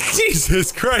masks.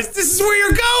 Jesus Christ, this is where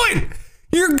you're going.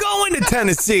 You're going to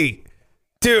Tennessee,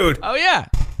 dude. Oh yeah.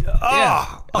 Oh,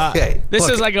 yeah. Okay. This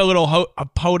is like a little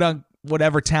podunk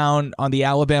whatever town on the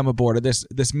Alabama border.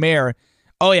 This mayor.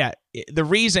 Oh yeah. The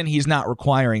reason he's not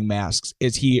requiring masks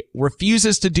is he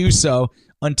refuses to do so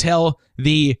until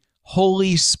the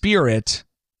Holy Spirit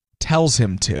tells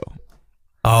him to.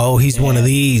 Oh, he's one of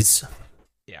these.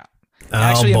 Yeah.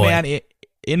 Actually, a man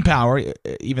in power,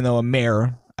 even though a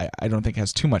mayor, I don't think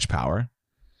has too much power.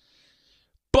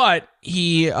 But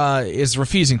he is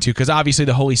refusing to because obviously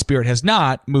the Holy Spirit has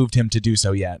not moved him to do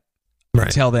so yet. Right.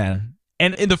 Until then.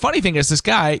 And the funny thing is this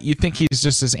guy, you think he's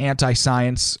just this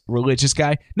anti-science religious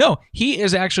guy. No, he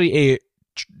is actually a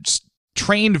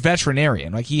trained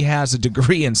veterinarian. Like he has a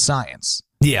degree in science.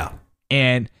 Yeah.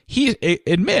 And he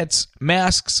admits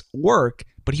masks work,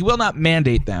 but he will not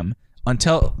mandate them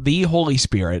until the Holy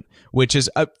Spirit, which is,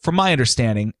 from my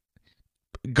understanding,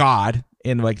 God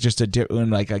in like just in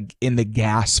the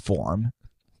gas form.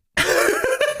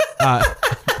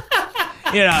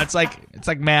 It's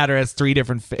like matter has three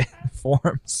different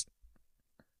forms.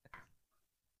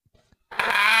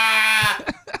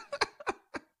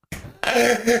 In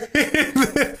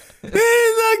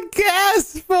the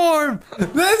gas form.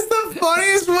 That's the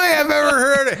funniest way I've ever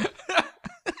heard it.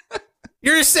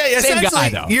 You're saying same guy,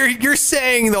 though. You're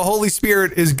saying the Holy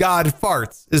Spirit is God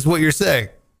farts, is what you're saying.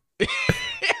 Yeah.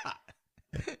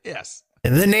 Yes.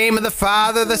 In the name of the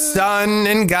Father, the Son,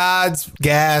 and God's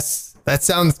gas. That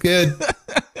sounds good.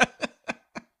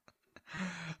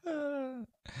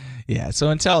 Yeah. So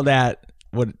until that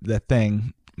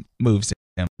thing moves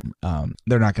him,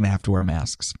 they're not going to have to wear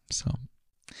masks. So,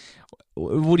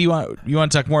 what do you want? You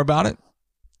want to talk more about it?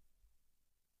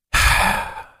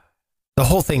 The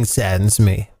whole thing saddens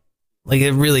me. Like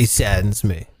it really saddens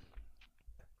me.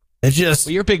 It's just.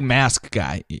 Well, you're a big mask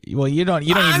guy. Well, you don't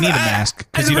even need a mask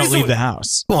because you don't leave the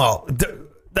house. Well,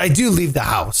 I do leave the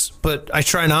house, but I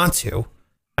try not to.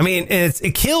 I mean,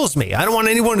 it kills me. I don't want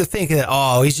anyone to think that,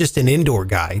 oh, he's just an indoor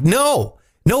guy. No,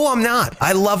 I'm not.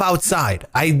 I love outside.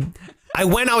 I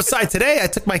went outside today. I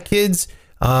took my kids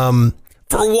for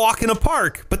a walk in a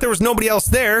park, but there was nobody else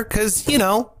there because,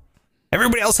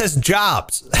 everybody else has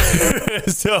jobs.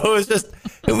 So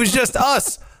it was just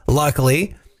us,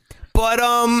 luckily. But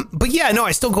yeah, no,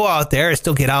 I still go out there. I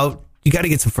still get out. You got to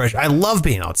get some fresh. I love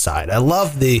being outside. I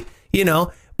love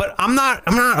but I'm not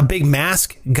a big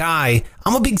mask guy.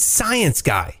 I'm a big science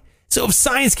guy. So if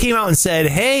science came out and said,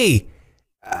 hey,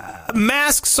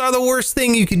 masks are the worst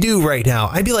thing you can do right now,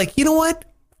 I'd be like, you know what?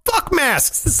 Fuck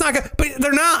masks. It's not good. But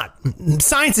they're not.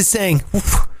 Science is saying,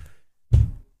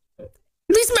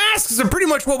 these masks are pretty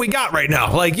much what we got right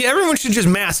now. Like, everyone should just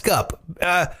mask up.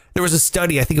 There was a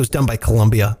study, I think it was done by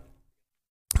Columbia,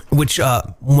 which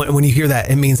when you hear that,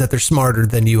 it means that they're smarter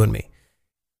than you and me.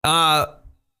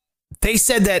 They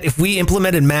said that if we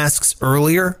implemented masks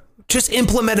earlier,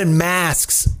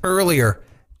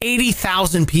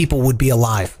 80,000 people would be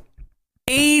alive.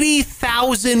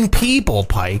 80,000 people,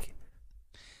 Pike.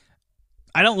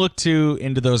 I don't look too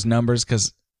into those numbers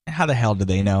because how the hell do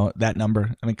they know that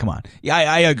number? I mean, come on. Yeah,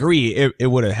 I agree. It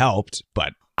would have helped,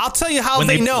 but I'll tell you how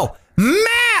they know.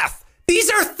 Math. These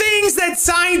are things that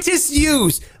scientists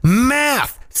use.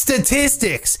 Math,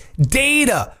 statistics,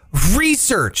 data,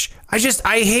 research. I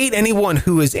hate anyone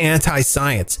who is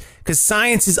anti-science because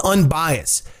science is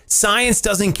unbiased. Science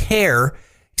doesn't care.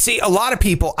 See, a lot of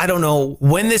people, I don't know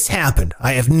when this happened.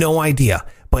 I have no idea.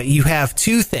 But you have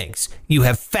two things. You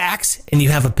have facts and you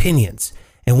have opinions.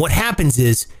 And what happens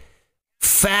is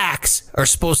facts are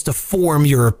supposed to form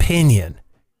your opinion.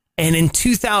 And in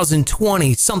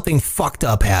 2020, something fucked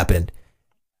up happened.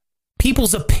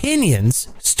 People's opinions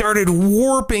started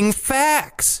warping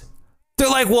facts. They're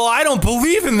like, well, I don't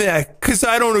believe in that because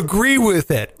I don't agree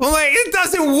with it. Well, like, it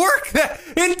doesn't work that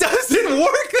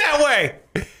way.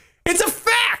 It's a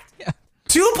fact. Yeah.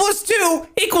 2 +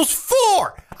 2 =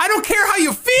 4. I don't care how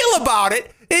you feel about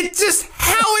it. It's just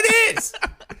how it is.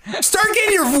 Start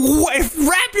getting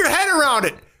wrap your head around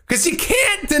it because you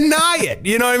can't deny it.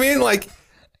 You know what I mean? Like,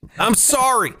 I'm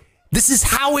sorry. This is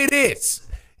how it is.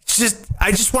 It's just,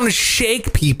 I just want to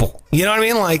shake people. You know what I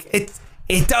mean? Like,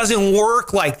 it doesn't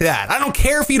work like that. I don't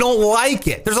care if you don't like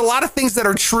it. There's a lot of things that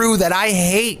are true that I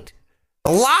hate.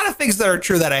 A lot of things that are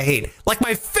true that I hate. Like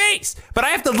my face. But I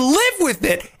have to live with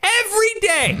it every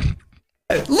day.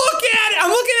 Look at it. I'm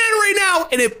looking at it right now,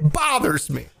 and it bothers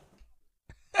me.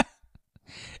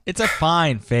 It's a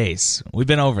fine face. We've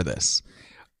been over this.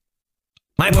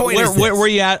 My point is this. Where were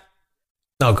you at?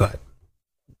 Oh, go ahead.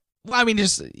 Well, I mean,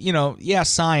 just,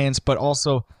 science, but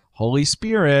also Holy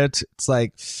Spirit. It's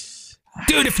like,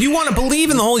 dude, if you want to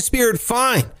believe in the Holy Spirit,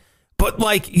 fine. But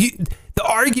like the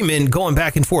argument going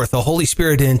back and forth, the Holy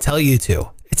Spirit didn't tell you to.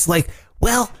 It's like,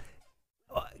 well,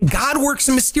 God works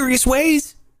in mysterious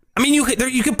ways. I mean, you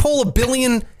could pull a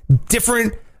billion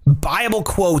different Bible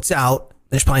quotes out.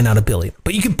 There's probably not a billion,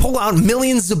 but you can pull out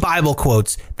millions of Bible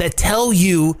quotes that tell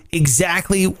you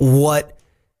exactly what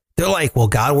they're like. Well,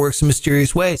 God works in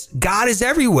mysterious ways. God is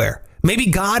everywhere. Maybe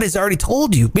God has already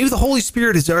told you. Maybe the Holy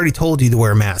Spirit has already told you to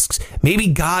wear masks. Maybe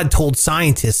God told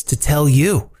scientists to tell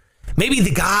you. Maybe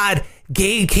the God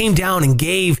came down and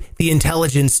gave the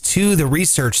intelligence to the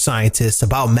research scientists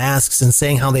about masks and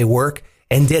saying how they work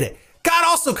and did it. God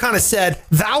also kind of said,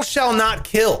 thou shalt not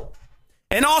kill.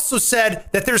 And also said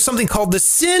that there's something called the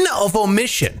sin of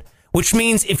omission, which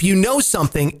means if you know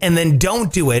something and then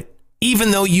don't do it,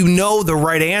 even though you know the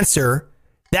right answer,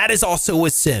 that is also a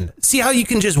sin. See how you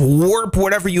can just warp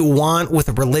whatever you want with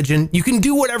a religion? You can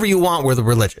do whatever you want with a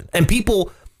religion. And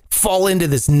people fall into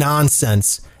this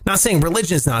nonsense. Not saying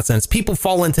religion is nonsense. People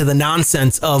fall into the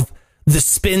nonsense of the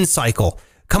spin cycle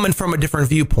coming from a different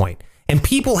viewpoint. And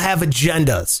people have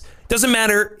agendas. Doesn't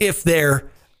matter if they're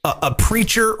a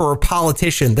preacher or a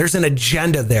politician. There's an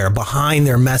agenda there behind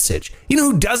their message. You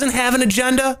know who doesn't have an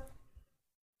agenda?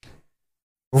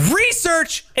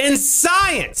 Research and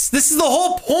science. This is the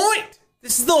whole point.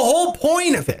 This is the whole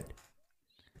point of it.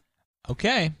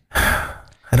 Okay. I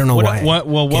don't know why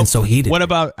I'm getting so heated. What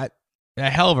about a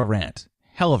hell of a rant?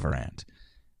 Hell of a rant.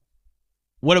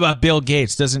 What about Bill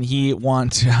Gates? Doesn't he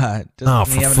want to... for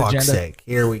fuck's sake.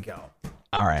 Here we go.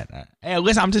 All right. Hey,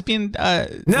 listen, I'm just being...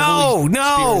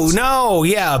 No.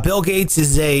 Yeah, Bill Gates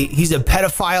he's a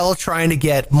pedophile trying to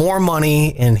get more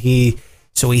money, and he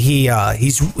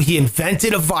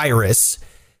invented a virus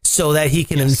so that he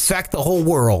can infect the whole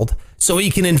world, so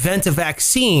he can invent a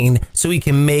vaccine so he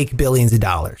can make billions of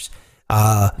dollars.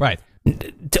 Right.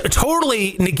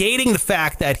 Totally negating the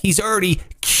fact that he's already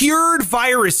cured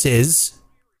viruses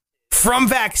from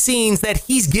vaccines that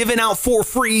he's given out for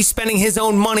free, spending his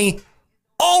own money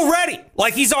already.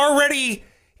 Like he's already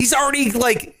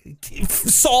like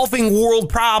solving world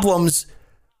problems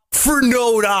for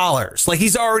no dollars. Like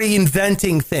he's already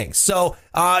inventing things. So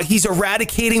he's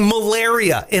eradicating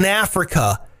malaria in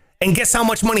Africa. And guess how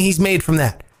much money he's made from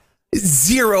that?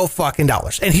 $0 fucking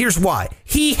dollars. And here's why.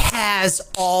 He has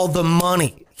all the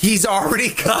money. He's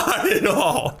already got it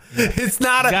all. It's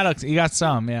not you got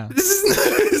some, yeah. This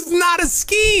is not a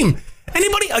scheme.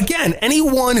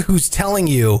 Anyone who's telling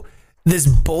you this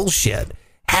bullshit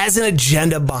has an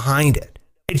agenda behind it.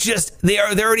 It's just they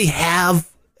already have.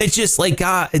 It's just like,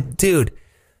 God, dude,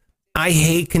 I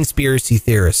hate conspiracy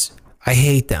theorists. I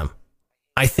hate them.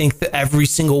 I think that every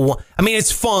single one. I mean,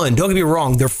 it's fun. Don't get me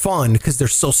wrong. They're fun because they're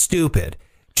so stupid.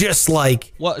 Just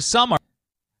like, well, some are.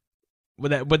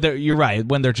 But you're right.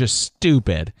 When they're just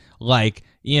stupid, like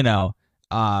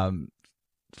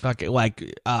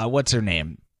what's her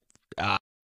name?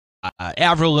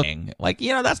 Avril Lavigne. Like,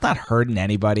 that's not hurting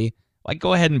anybody. Like,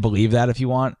 go ahead and believe that if you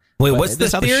want. Wait, what's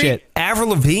this theory? Shit. Avril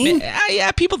Lavigne?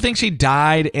 Yeah, people think she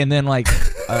died, and then like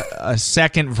a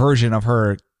second version of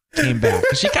her came back.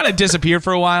 She kind of disappeared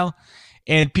for a while,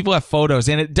 and people have photos,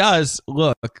 and it does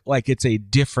look like it's a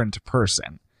different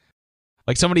person.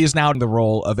 Like somebody is now in the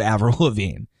role of Avril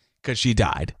Lavigne because she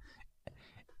died.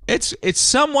 It's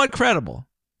somewhat credible.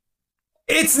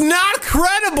 It's not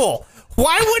credible.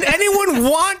 Why would anyone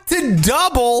want to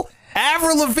double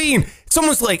Avril Lavigne?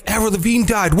 Someone's like, Avril Lavigne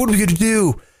died. What are we going to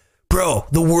do? Bro,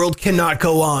 the world cannot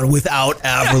go on without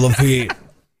Avril Lavigne.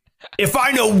 If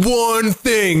I know one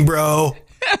thing, bro,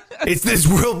 it's this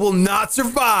world will not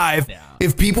survive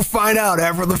if people find out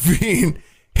Avril Lavigne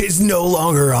is no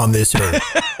longer on this earth.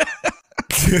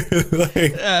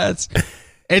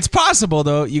 It's possible,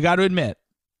 though. You got to admit.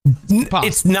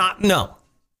 It's not. No.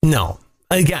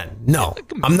 Again, no.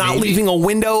 I'm not leaving a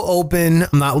window open.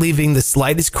 I'm not leaving the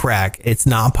slightest crack. It's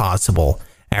not possible.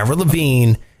 Avril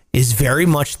Lavigne is very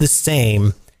much the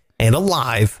same and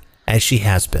alive as she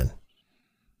has been.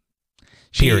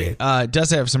 Period. She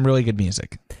does have some really good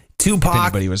music.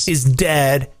 Tupac is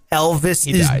dead. Elvis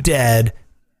is dead.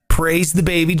 Praise the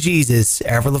baby Jesus.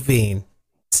 Avril Lavigne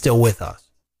still with us.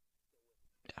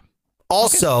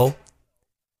 Also,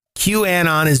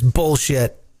 QAnon is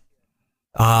bullshit.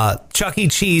 Chuck E.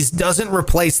 Cheese doesn't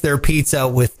replace their pizza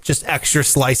with just extra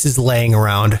slices laying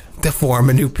around to form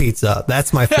a new pizza.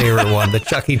 That's my favorite one, the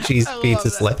Chuck E. Cheese pizza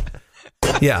slip.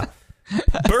 Yeah.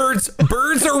 Birds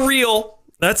are real.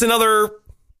 That's another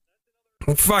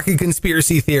fucking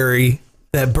conspiracy theory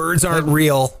that birds aren't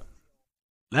real.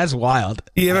 That's wild.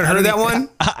 You haven't heard that one?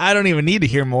 I don't even need to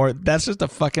hear more. That's just a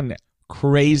fucking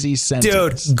crazy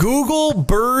sentence. Dude, Google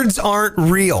birds aren't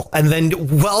real and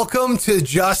then welcome to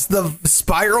just the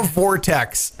spiral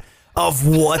vortex of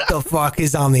what the fuck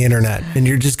is on the internet. And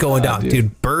you're just going down.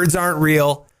 Dude, birds aren't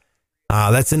real.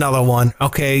 That's another one.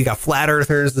 Okay, you got flat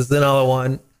earthers. There's another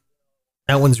one.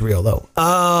 That one's real, though.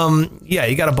 Yeah,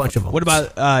 you got a bunch of them. What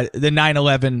about the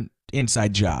 9/11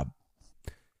 inside job?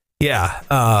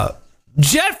 Yeah.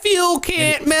 Jet fuel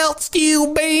can't melt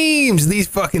steel beams. These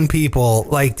fucking people.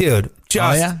 Like, dude,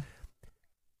 just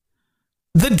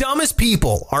the dumbest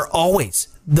people are always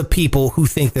the people who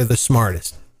think they're the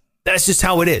smartest. That's just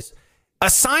how it is. A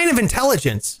sign of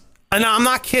intelligence, and I'm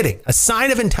not kidding, a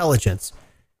sign of intelligence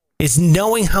is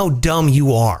knowing how dumb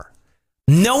you are.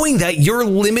 Knowing that your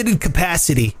limited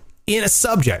capacity in a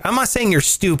subject. I'm not saying you're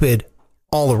stupid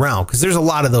all around, because there's a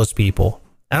lot of those people.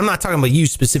 And I'm not talking about you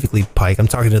specifically, Pike. I'm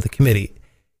talking to the committee.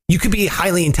 You could be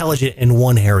highly intelligent in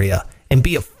one area and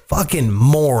be a fucking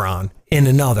moron in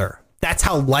another. That's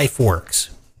how life works.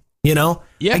 You know?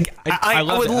 Yeah. I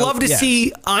would love to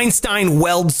see Einstein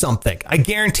weld something. I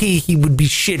guarantee he would be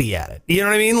shitty at it. You know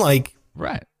what I mean? Like,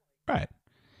 right.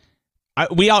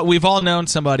 We've all known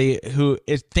somebody who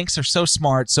thinks they're so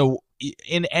smart. So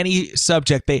in any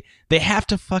subject, they have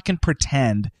to fucking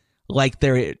pretend like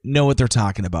they know what they're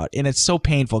talking about. And it's so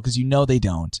painful because you know they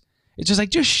don't. It's just like,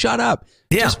 just shut up.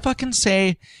 Yeah. Just fucking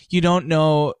say you don't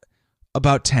know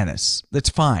about tennis. That's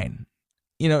fine.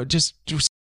 You know, just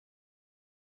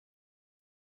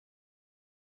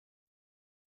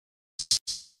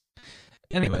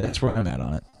anyway, that's where I'm at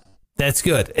on it. That's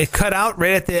good. It cut out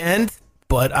right at the end,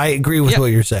 but I agree with what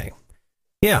you're saying.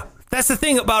 Yeah. That's the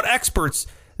thing about experts.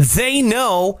 They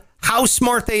know how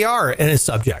smart they are in a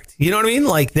subject. You know what I mean?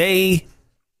 Like they're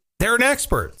an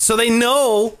expert. So they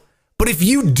know, but if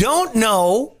you don't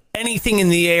know anything in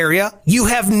the area, you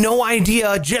have no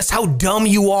idea just how dumb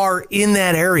you are in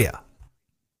that area.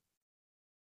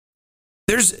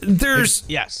 There's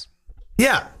yes.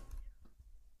 Yeah.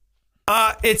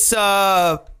 It's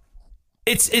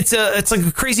like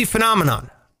a crazy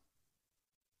phenomenon.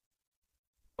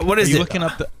 What is it? Are you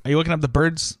looking up the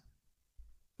birds?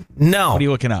 No. What are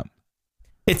you looking up?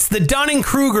 It's the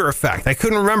Dunning-Kruger effect. I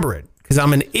couldn't remember it because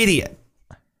I'm an idiot.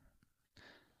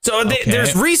 So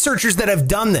there's researchers that have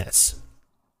done this.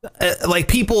 Like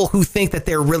people who think that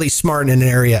they're really smart in an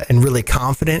area and really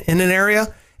confident in an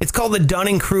area. It's called the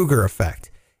Dunning-Kruger effect.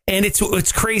 And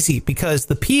it's crazy because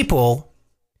the people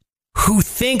who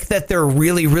think that they're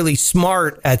really, really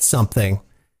smart at something,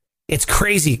 it's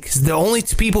crazy because the only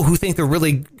people who think they're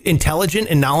really intelligent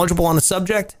and knowledgeable on a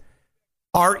subject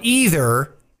are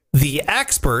either the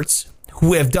experts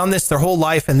who have done this their whole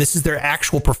life and this is their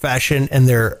actual profession and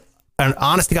they're an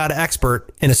honest to God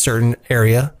expert in a certain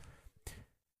area,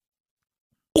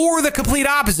 or the complete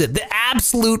opposite, the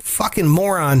absolute fucking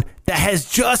moron that has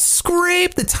just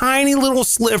scraped the tiny little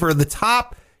sliver, the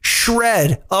top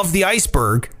shred of the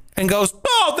iceberg and goes,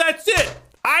 oh, that's it.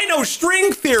 I know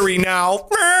string theory now.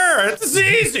 It's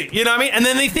easy. You know what I mean? And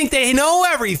then they think they know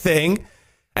everything.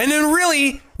 And then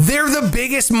really, they're the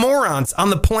biggest morons on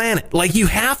the planet. Like you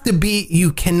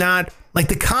cannot, like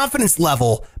the confidence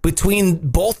level between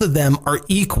both of them are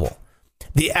equal.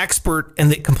 The expert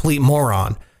and the complete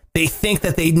moron. They think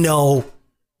that they know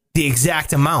the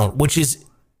exact amount, which is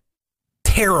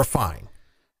terrifying.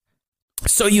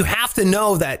 So you have to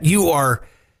know that you are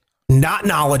not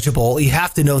knowledgeable. You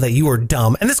have to know that you are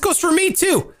dumb. And this goes for me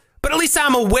too. But at least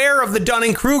I'm aware of the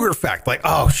Dunning-Kruger effect. Like,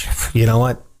 oh, you know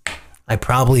what? I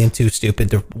probably am too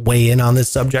stupid to weigh in on this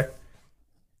subject.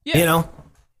 Yeah. You know?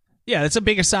 Yeah, that's a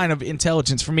bigger sign of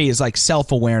intelligence for me is like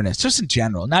self-awareness, just in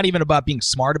general. Not even about being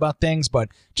smart about things, but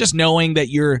just knowing that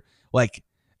you're like,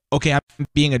 okay, I'm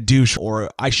being a douche, or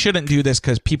I shouldn't do this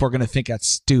because people are going to think that's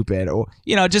stupid, or,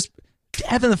 you know, just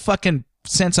having the fucking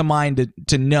sense of mind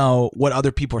to know what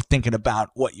other people are thinking about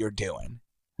what you're doing.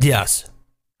 Yes.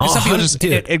 Some people just,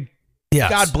 yes.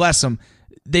 God bless them,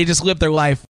 they just live their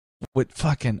life with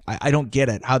fucking, I don't get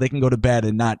it, how they can go to bed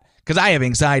and not, because I have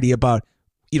anxiety about,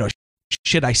 you know,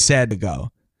 shit I said to go.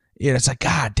 Yeah, it's like,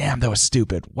 God damn, that was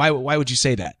stupid. Why would you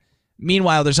say that?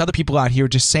 Meanwhile, there's other people out here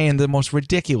just saying the most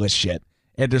ridiculous shit.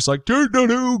 And just like,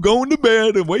 no, going to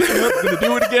bed and waking up, gonna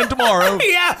do it again tomorrow.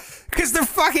 Yeah, because they're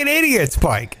fucking idiots,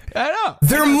 Pike. I know.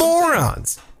 They're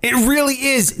morons. It really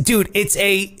is, dude. It's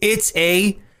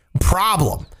a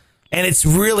problem, and it's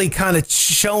really kind of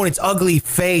shown its ugly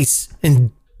face.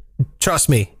 And trust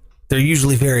me, they're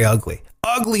usually very ugly.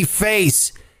 Ugly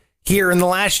face here in the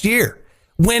last year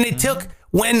when it took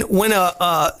when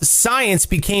science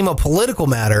became a political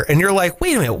matter, and you're like,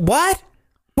 wait a minute, what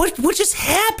just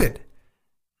happened?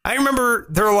 I remember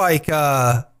they're like,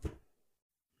 what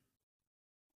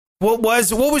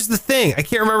was the thing? I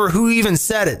can't remember who even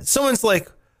said it. Someone's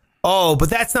like, oh, but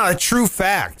that's not a true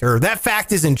fact, or that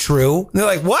fact isn't true. And they're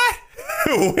like, what?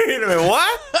 Wait a minute,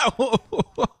 what?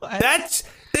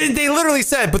 They literally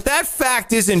said, but that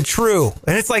fact isn't true.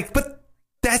 And it's like, but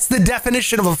that's the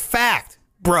definition of a fact,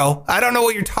 bro. I don't know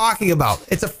what you're talking about.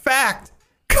 It's a fact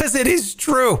because it is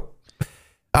true.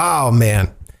 Oh,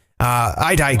 man.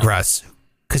 I digress.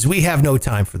 Because we have no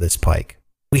time for this, Pike.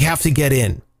 We have to get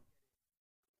in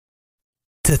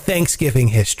to Thanksgiving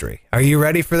history. Are you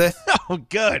ready for this? Oh,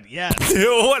 good. Yes.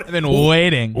 I've been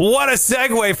waiting. What a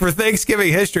segue for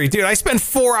Thanksgiving history. Dude, I spent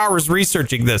 4 hours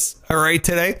researching this, all right,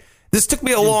 today. This took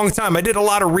me a long time. I did a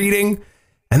lot of reading.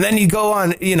 And then you go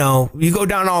on, you go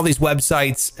down all these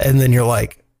websites, and then you're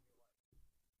like,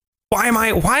 why am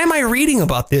I reading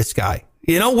about this guy?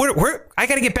 I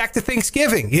got to get back to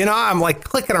Thanksgiving. I'm like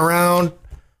clicking around.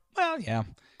 Well, yeah.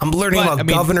 I'm learning about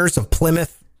governors of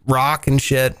Plymouth Rock and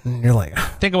shit. And you're like,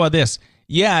 think about this.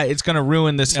 Yeah, it's going to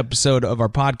ruin this episode of our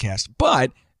podcast.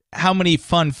 But how many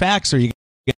fun facts are you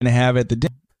going to have at the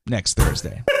dinner next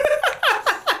Thursday?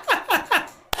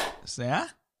 Yeah.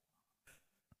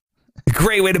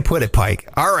 Great way to put it, Pike.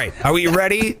 All right. Are we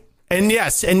ready? And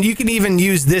yes, and you can even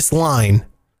use this line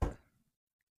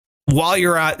while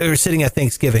you're out or sitting at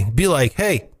Thanksgiving. Be like,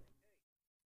 hey,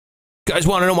 guys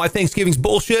want to know why Thanksgiving's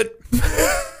bullshit?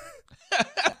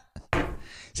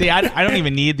 See, I don't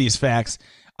even need these facts.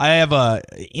 I have a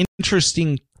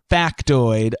interesting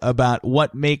factoid about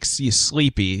what makes you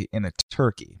sleepy in a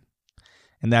turkey.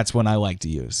 And that's one I like to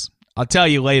use. I'll tell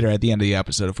you later at the end of the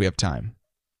episode if we have time.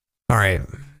 All right.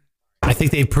 I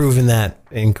think they've proven that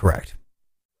incorrect.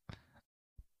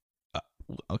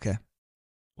 Okay.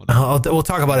 We'll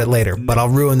talk about it later, but I'll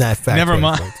ruin that fact. Never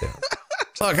mind.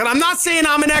 Look, and I'm not saying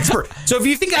I'm an expert. So if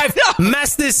you think I've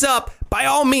messed this up, by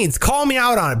all means, call me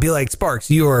out on it. Be like, Sparks,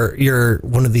 you're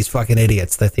one of these fucking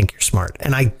idiots that think you're smart.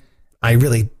 And I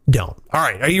really don't. All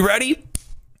right. Are you ready?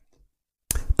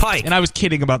 Pike. And I was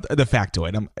kidding about the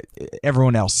factoid.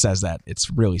 Everyone else says that. It's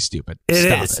really stupid.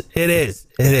 Stop it. It is.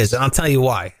 And I'll tell you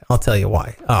why.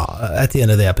 At the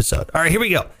end of the episode. All right, here we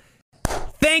go.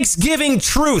 Thanksgiving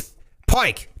truth.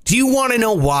 Pike, do you want to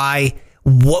know why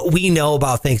what we know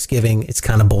about Thanksgiving is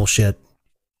kind of bullshit?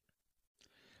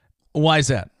 Why is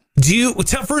that?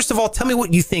 First of all, tell me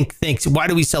what you think. Why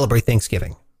do we celebrate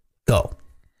Thanksgiving? Go.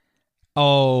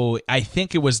 Oh, I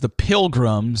think it was the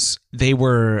Pilgrims. They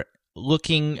were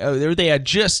looking, they had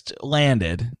just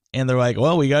landed, and they're like,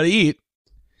 well, we got to eat.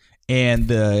 And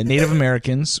the Native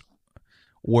Americans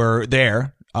were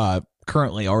there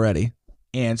currently already.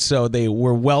 And so they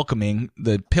were welcoming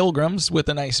the Pilgrims with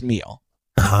a nice meal.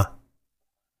 Uh-huh.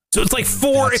 So it's like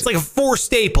four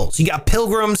staples. You got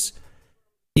Pilgrims,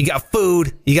 you got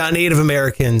food, you got Native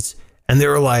Americans, and they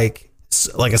were like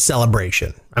a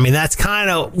celebration. I mean, that's kind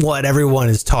of what everyone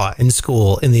is taught in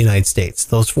school in the United States.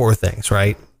 Those four things,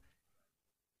 right?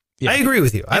 Yeah. I agree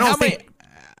with you. I don't think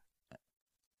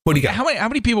What do you got? How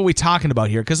many people are we talking about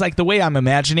here? Because like the way I'm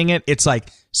imagining it, it's like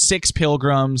 6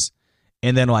 pilgrims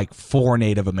and then like 4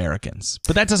 Native Americans.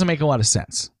 But that doesn't make a lot of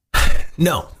sense.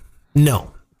 No.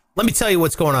 Let me tell you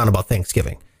what's going on about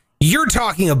Thanksgiving. You're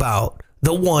talking about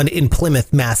the one in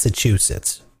Plymouth,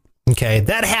 Massachusetts. Okay,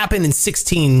 that happened in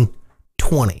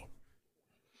 1620.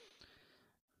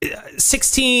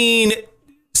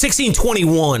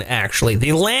 1621, actually.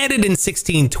 They landed in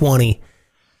 1620.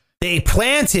 They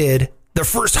planted. Their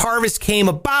first harvest came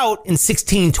about in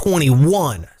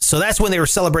 1621. So that's when they were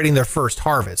celebrating their first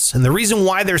harvest. And the reason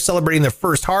why they're celebrating their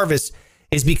first harvest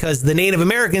is because the Native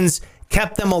Americans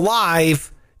kept them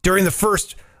alive during the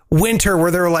first winter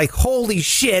where they're like, holy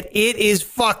shit, it is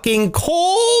fucking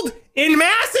cold in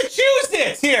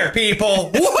Massachusetts here,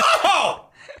 people. Whoa!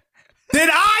 Did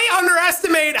I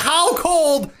underestimate how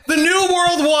cold the New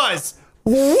World was?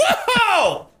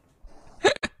 Whoa!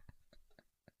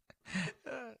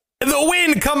 The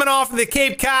wind coming off of the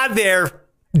Cape Cod there,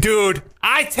 dude,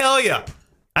 I tell you,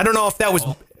 I don't know if that was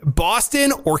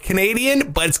Boston or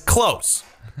Canadian, but it's close.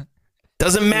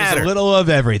 Doesn't matter. There's a little of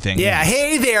everything. Yeah,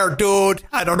 hey there, dude.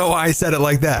 I don't know why I said it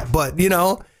like that, but you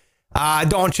know,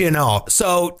 don't you know?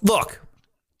 So look,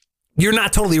 you're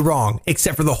not totally wrong,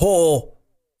 except for the whole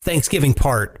Thanksgiving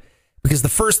part, because the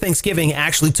first Thanksgiving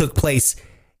actually took place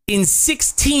in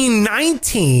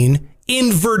 1619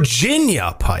 in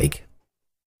Virginia, Pike.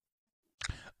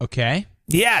 Okay.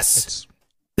 Yes.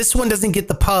 This one doesn't get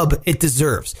the pub it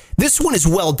deserves. This one is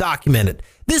well documented.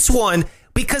 This one,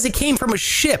 because it came from a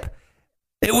ship.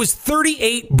 It was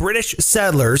 38 British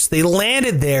settlers. They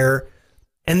landed there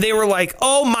and they were like,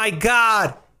 oh my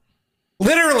God.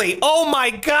 Literally, oh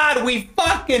my God, we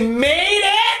fucking made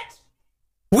it.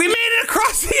 We made it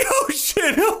across the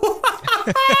ocean.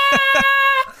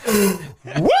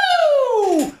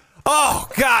 Woo! Oh,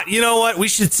 God, you know what? We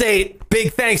should say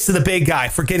big thanks to the big guy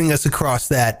for getting us across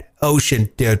that ocean,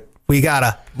 dude. We got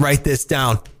to write this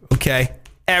down, okay?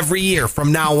 Every year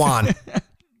from now on,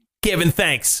 giving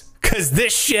thanks, because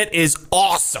this shit is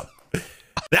awesome.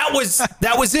 That was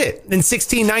it in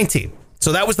 1619.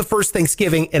 So that was the first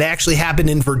Thanksgiving. It actually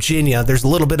happened in Virginia. There's a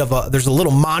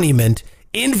little monument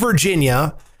in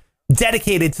Virginia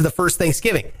dedicated to the first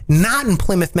Thanksgiving, not in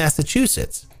Plymouth,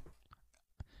 Massachusetts.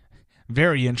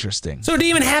 Very interesting. So it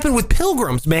even happened with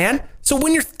pilgrims, man. So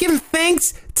when you're giving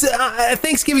thanks to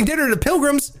Thanksgiving dinner to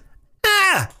pilgrims,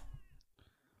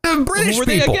 British who were people.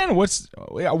 they again?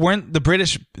 Weren't the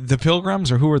British the pilgrims,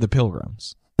 or who were the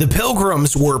pilgrims? The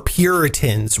pilgrims were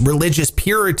Puritans, religious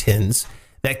Puritans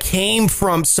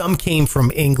some came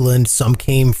from England, some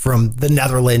came from the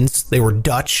Netherlands. They were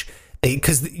Dutch.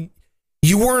 Because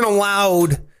you weren't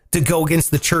allowed to go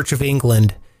against the Church of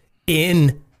England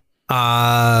in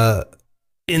the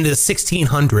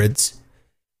 1600s.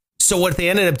 So what they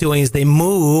ended up doing is they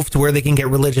moved where they can get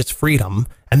religious freedom.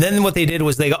 And then what they did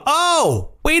was they go, oh,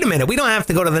 wait a minute. We don't have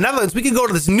to go to the Netherlands. We can go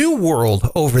to this new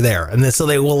world over there. And then so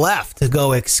they left to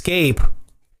go escape. And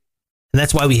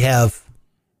that's why we have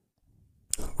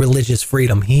religious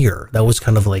freedom here. That was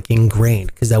kind of like ingrained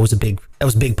because that was a big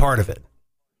part of it.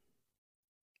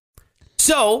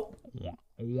 So,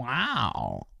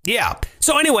 wow. Yeah.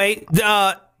 So anyway,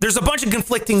 there's a bunch of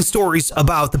conflicting stories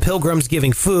about the pilgrims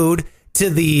giving food to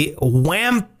the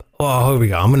here we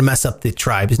go. I'm going to mess up the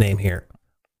tribe's name here.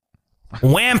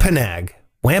 Wampanoag.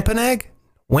 Wampanoag?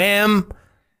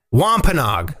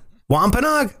 Wampanoag.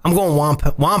 Wampanoag? I'm going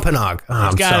Wampanoag. Oh,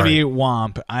 it's got to be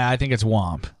Wamp. I think it's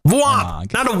Wamp.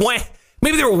 Wamp. Not a Wham.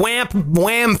 Maybe they were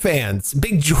Wham fans.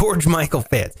 Big George Michael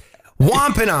fans.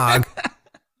 Wampanoag.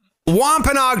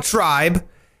 Wampanoag tribe.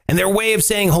 And their way of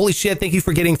saying, holy shit, thank you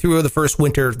for getting through the first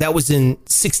winter. That was in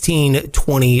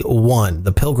 1621.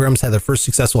 The pilgrims had their first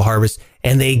successful harvest,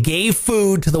 and they gave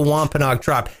food to the Wampanoag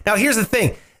tribe. Now, here's the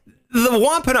thing. The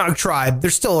Wampanoag tribe,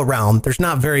 they're still around. There's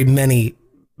not very many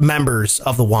members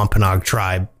of the Wampanoag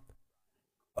tribe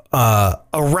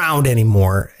around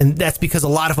anymore. And that's because a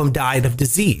lot of them died of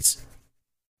disease,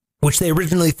 which they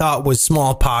originally thought was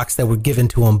smallpox that were given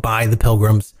to them by the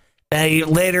pilgrims.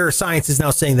 Later, science is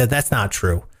now saying that that's not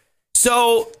true.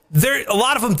 So a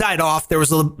lot of them died off. There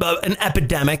was an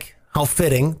epidemic, how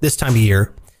fitting, this time of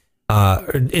year,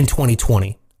 in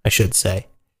 2020, I should say.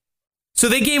 So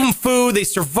they gave them food. They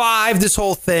survived this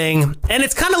whole thing. And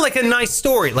it's kind of like a nice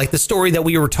story, like the story that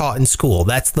we were taught in school.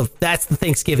 That's the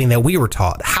Thanksgiving that we were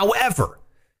taught. However,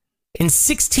 in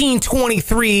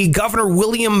 1623, Governor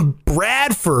William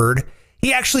Bradford,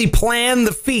 he actually planned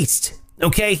the feast.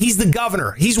 Okay, he's the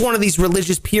governor. He's one of these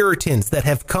religious Puritans that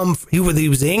have come. He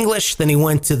was English, then he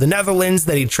went to the Netherlands,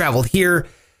 then he traveled here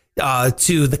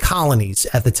to the colonies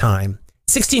at the time.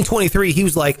 1623, he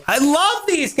was like, I love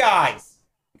these guys.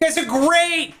 You guys are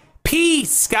great.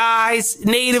 Peace, guys.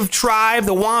 Native tribe,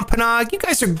 the Wampanoag. You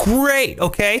guys are great,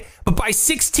 okay? But by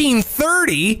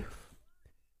 1630,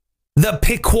 the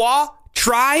Pequot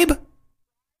tribe,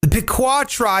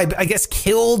 I guess,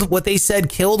 killed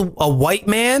a white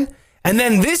man. And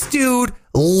then this dude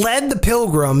led the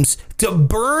Pilgrims to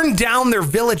burn down their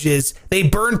villages. They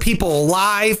burned people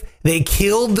alive. They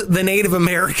killed the Native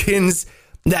Americans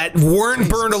that weren't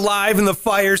burned alive in the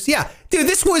fires. Yeah, dude,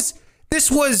 this was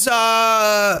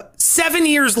 7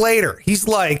 years later. He's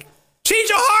like, change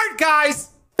of heart, guys.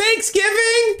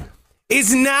 Thanksgiving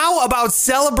is now about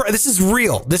celebrate. This is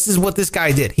real. This is what this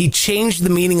guy did. He changed the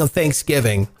meaning of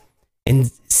Thanksgiving in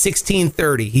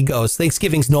 1630. He goes,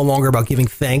 Thanksgiving's no longer about giving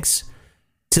thanks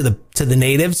to the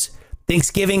natives.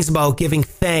 Thanksgiving's about giving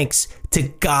thanks to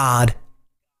God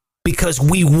because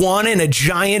we won in a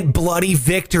giant bloody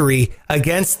victory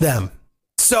against them.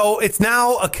 So it's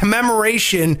now a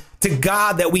commemoration to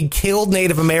God that we killed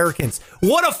Native Americans.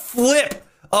 What a flip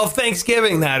of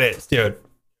Thanksgiving that is, dude.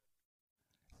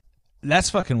 That's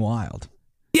fucking wild.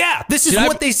 Yeah, this is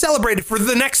what they celebrated for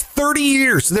the next 30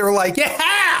 years. They were like,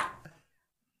 yeah,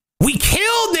 we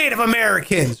killed Native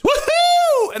Americans.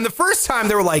 Woohoo! And the first time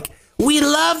they were like, we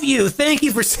love you. Thank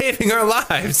you for saving our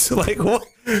lives. Like, what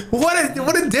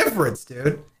a difference,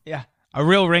 dude. Yeah. A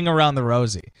real ring around the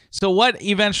rosy. So what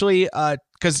eventually,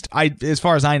 because as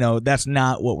far as I know, that's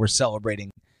not what we're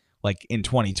celebrating like in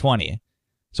 2020.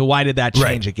 So why did that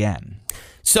change again?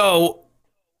 So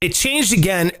it changed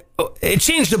again. It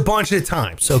changed a bunch of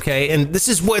times. Okay. And this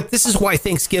is why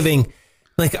Thanksgiving,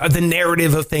 like the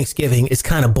narrative of Thanksgiving is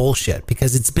kind of bullshit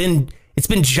because it's been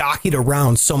jockeyed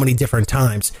around so many different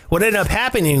times. What ended up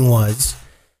happening was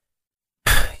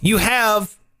you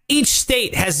have each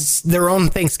state has their own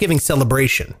Thanksgiving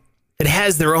celebration. It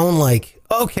has their own like,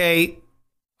 okay,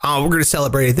 we're going to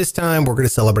celebrate it this time. We're going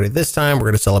to celebrate it this time. We're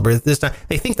going to celebrate it this time.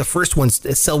 They think the first one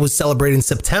was celebrated in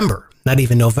September, not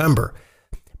even November.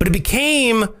 But it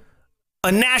became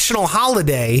a national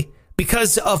holiday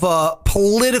because of a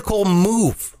political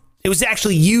move. It was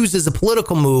actually used as a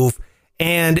political move,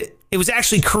 and it was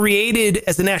actually created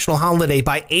as a national holiday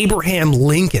by Abraham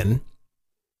Lincoln.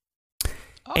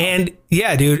 Oh. And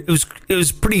yeah, dude, it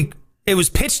was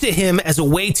pitched to him as a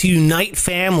way to unite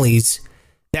families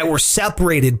that were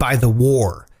separated by the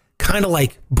war, kind of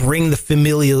like bring the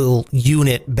familial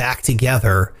unit back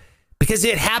together. Because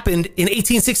it happened in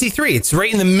 1863. It's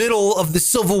right in the middle of the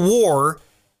Civil War.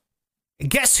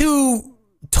 Guess who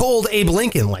told Abe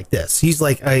Lincoln like this? He's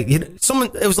like, it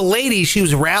was a lady. She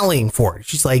was rallying for it.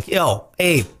 She's like, yo,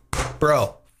 Abe,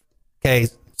 bro. Okay,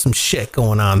 some shit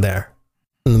going on there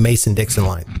in the Mason-Dixon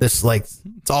line. This like,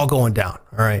 it's all going down.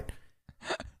 All right.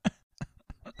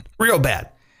 Real bad.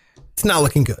 It's not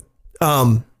looking good.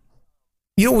 You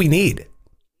know what we need?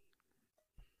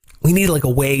 We need like a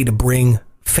way to bring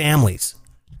families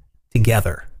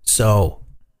together. So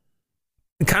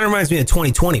it kind of reminds me of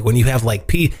 2020 when you have like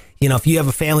if you have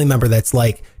a family member that's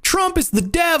like Trump is the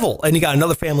devil, and you got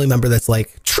another family member that's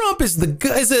like Trump is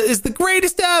the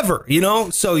greatest ever,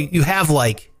 so you have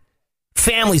like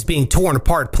families being torn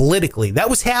apart politically. That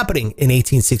was happening in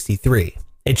 1863.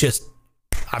 It just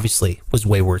obviously was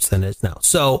way worse than it is now.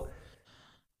 So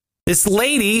this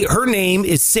lady, her name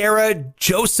is Sarah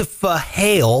Josepha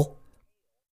Hale.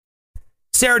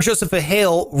 Sarah Josepha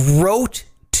Hale wrote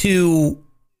to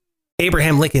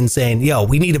Abraham Lincoln saying, yo,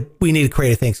 we need to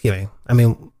create a Thanksgiving. I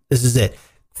mean, this is it.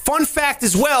 Fun fact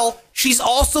as well, she's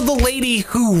also the lady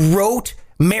who wrote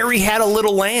Mary Had a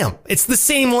Little Lamb. It's the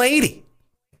same lady.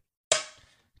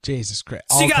 Jesus Christ.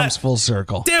 All comes full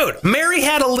circle. Dude, Mary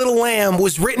Had a Little Lamb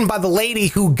was written by the lady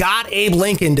who got Abe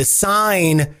Lincoln to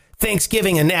sign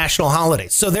Thanksgiving a national holiday.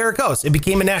 So there it goes. It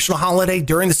became a national holiday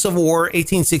during the Civil War,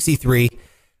 1863.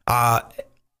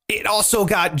 It also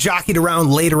got jockeyed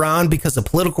around later on because of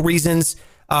political reasons.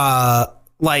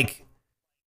 Like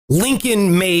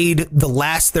Lincoln made the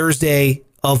last Thursday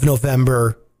of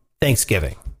November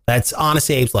Thanksgiving. That's Honest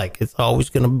Abe's like, it's always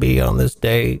going to be on this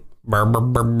day. Burr, burr,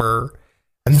 burr, burr.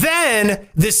 And then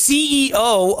the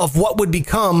CEO of what would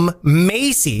become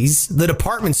Macy's, the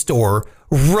department store,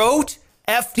 wrote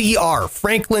FDR,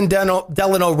 Franklin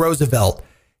Delano Roosevelt,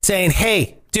 saying,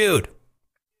 hey, dude,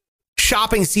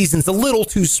 shopping season's a little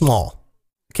too small.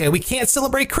 Okay, we can't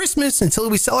celebrate Christmas until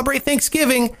we celebrate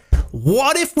Thanksgiving.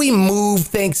 What if we move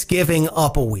Thanksgiving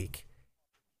up a week?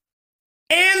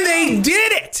 And they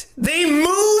did it. They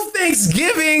moved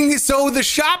Thanksgiving so the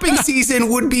shopping season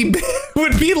would be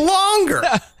longer.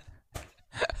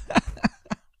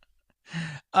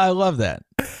 I love that.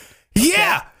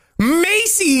 Yeah.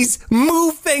 Macy's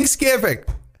moved Thanksgiving.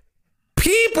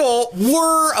 People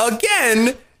were,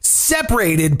 again,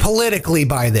 separated politically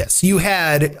by this. You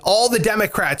had all the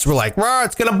Democrats were like,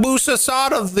 it's going to boost us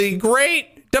out of the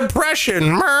Great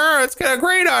Depression. It's a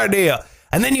great idea.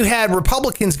 And then you had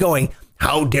Republicans going,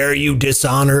 how dare you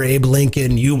dishonor Abe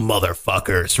Lincoln, you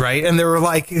motherfuckers, right? And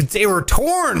they were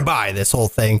torn by this whole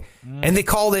thing. And they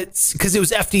called it, because it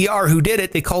was FDR who did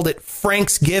it, they called it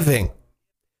Franksgiving.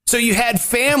 So you had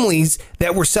families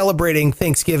that were celebrating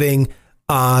Thanksgiving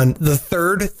on the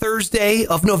third Thursday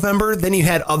of November. Then you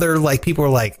had other people were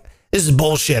like, this is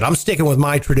bullshit. I'm sticking with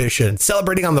my tradition.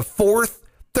 Celebrating on the fourth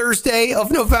Thursday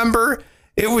of November.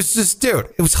 It was just, dude,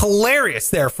 it was hilarious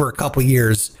there for a couple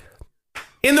years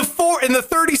in the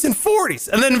 30s and 40s.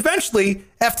 And then eventually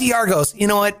FDR goes, you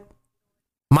know what?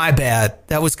 My bad.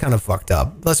 That was kind of fucked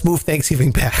up. Let's move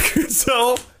Thanksgiving back.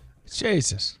 So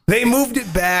Jesus, they moved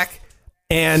it back,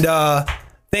 and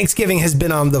Thanksgiving has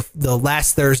been on the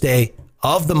last Thursday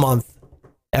of the month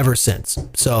ever since.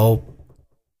 So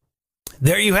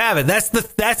there you have it. That's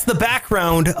the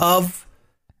background of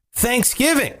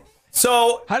Thanksgiving.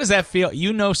 So how does that feel?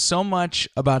 You know so much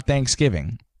about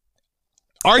Thanksgiving,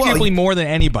 arguably more than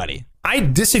anybody. I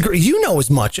disagree. You know as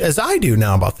much as I do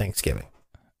now about Thanksgiving.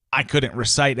 I couldn't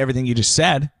recite everything you just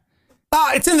said.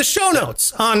 It's in the show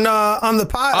notes on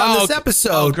this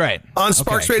episode. Oh, great. On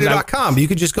sparksradio.com. You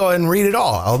could just go ahead and read it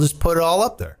all. I'll just put it all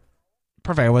up there.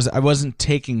 Perfect. I wasn't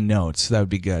taking notes. That would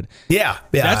be good. Yeah.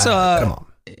 That's come on.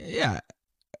 Yeah.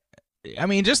 I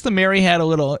mean, just the Mary had a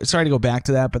little. Sorry to go back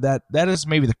to that, but that is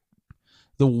maybe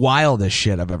the wildest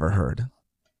shit I've ever heard.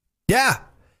 Yeah,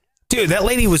 dude, that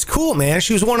lady was cool, man.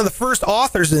 She was one of the first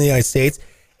authors in the United States,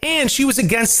 and she was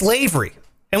against slavery.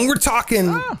 And we're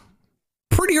talking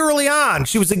pretty early on.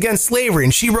 She was against slavery,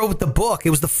 and she wrote the book.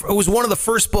 It was one of the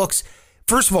first books.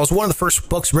 First of all, it was one of the first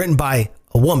books written by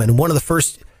a woman, one of the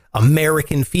first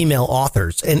American female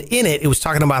authors. And in it was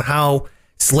talking about how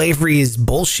slavery is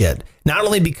bullshit. Not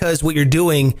only because what you're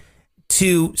doing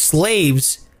to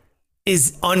slaves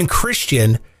is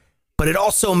unchristian, but it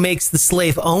also makes the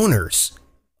slave owners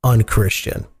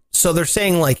unchristian. So they're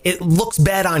saying it looks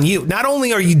bad on you. Not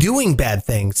only are you doing bad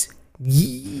things,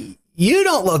 you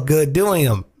don't look good doing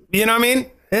them. You know what I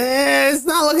mean? It's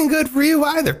not looking good for you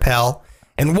either, pal.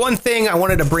 And one thing I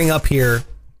wanted to bring up here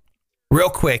real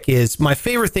quick is my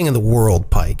favorite thing in the world,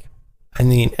 Pike. I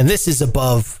mean, and this is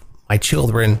above my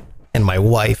children and my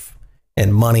wife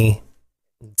and money,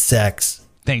 and sex.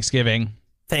 Thanksgiving.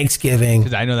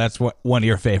 Because I know that's one of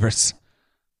your favorites.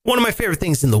 One of my favorite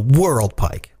things in the world,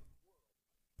 Pike,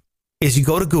 is you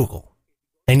go to Google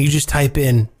and you just type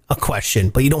in a question,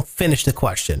 but you don't finish the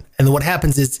question. And then what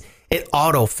happens is it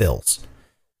autofills.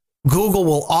 Google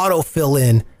will autofill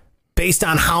in based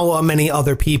on how many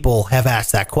other people have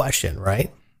asked that question,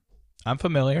 right? I'm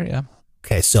familiar, yeah.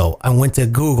 Okay, so I went to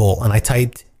Google and I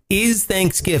typed, is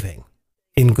Thanksgiving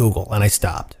in Google, and I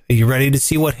stopped. Are you ready to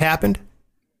see what happened?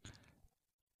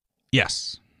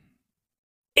 Yes.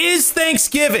 Is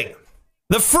Thanksgiving.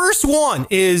 The first one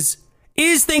is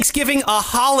Thanksgiving a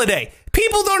holiday?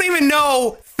 People don't even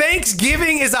know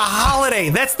Thanksgiving is a holiday.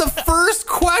 That's the first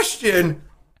question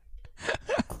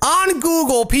on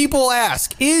Google. People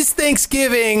ask, is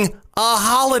Thanksgiving a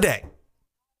holiday?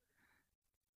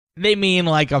 They mean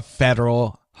like a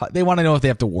federal. They want to know if they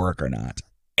have to work or not.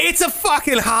 It's a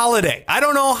fucking holiday. I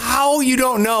don't know how you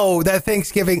don't know that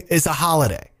Thanksgiving is a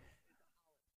holiday.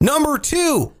 Number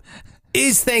 2,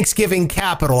 is Thanksgiving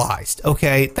capitalized?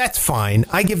 Okay, that's fine.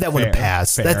 I give that one a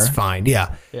pass. Fair. That's fine.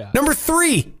 Yeah. Number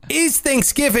 3, is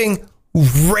Thanksgiving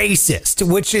racist?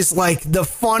 Which is like the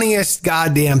funniest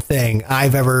goddamn thing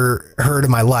I've ever heard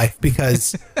in my life,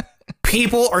 because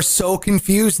people are so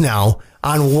confused now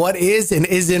on what is and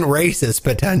isn't racist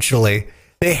potentially.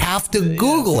 They have to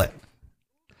Google it.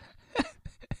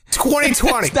 It's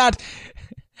 2020.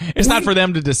 It's not for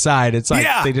them to decide. It's like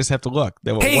they just have to look.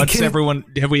 Hey,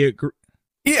 have we agree?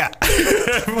 Yeah.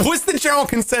 What's the general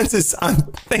consensus on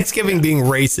Thanksgiving being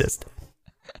racist?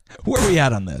 Where are we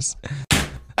at on this?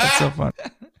 That's so fun.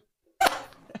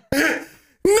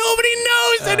 Nobody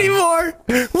knows anymore.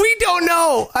 We don't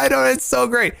know. It's so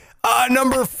great.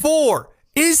 Number 4,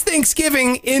 is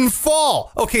Thanksgiving in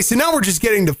fall? Okay, so now we're just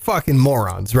getting to fucking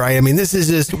morons, right? I mean, this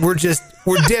is we're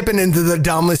dipping into the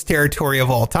dumbest territory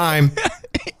of all time.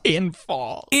 In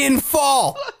fall.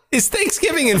 Is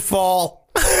Thanksgiving in fall?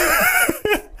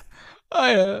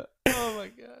 Oh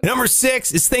my God. Number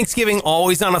 6, is Thanksgiving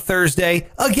always on a Thursday?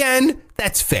 Again,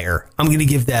 that's fair. I'm going to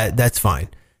give that's fine.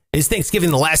 Is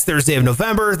Thanksgiving the last Thursday of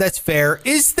November? That's fair.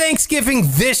 Is Thanksgiving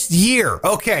this year?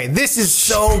 Okay, this is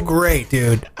so great,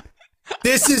 dude.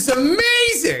 This is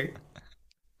amazing.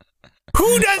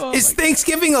 Who does? Is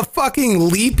Thanksgiving a fucking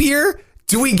leap year?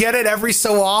 Do we get it every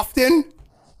so often?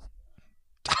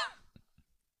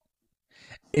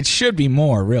 It should be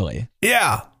more, really.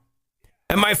 Yeah.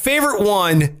 And my favorite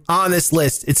one on this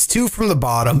list, it's 2 from the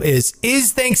bottom, is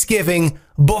Thanksgiving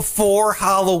before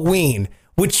Halloween?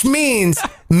 Which means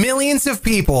millions of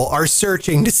people are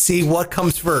searching to see what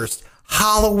comes first,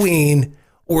 Halloween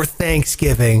or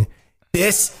Thanksgiving.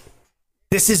 This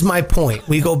is my point.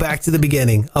 We go back to the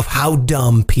beginning of how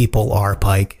dumb people are,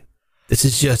 Pike. This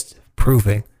is just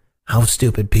proving how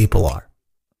stupid people are.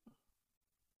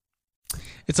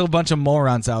 It's a bunch of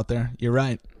morons out there. You're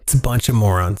right. It's a bunch of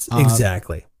morons.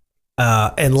 Exactly.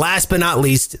 And last but not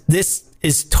least, this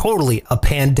is totally a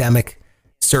pandemic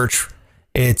search.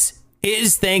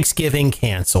 Is Thanksgiving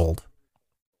canceled?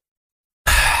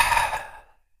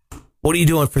 What are you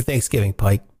doing for Thanksgiving,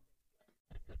 Pike?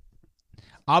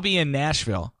 I'll be in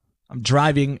Nashville. I'm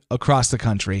driving across the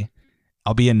country.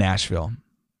 I'll be in Nashville.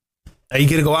 Are you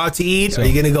going to go out to eat? Are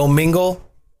you going to go mingle?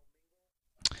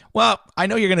 Well, I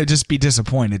know you're going to just be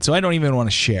disappointed, so I don't even want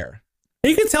to share.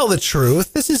 You can tell the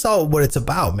truth. This is all what it's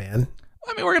about, man.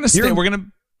 I mean, we're going to stay. We're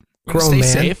going to stay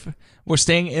safe. We're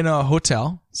staying in a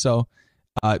hotel, so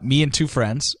me and 2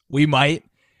 friends. We might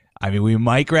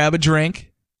grab a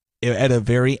drink at a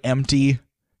very empty,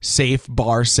 safe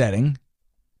bar setting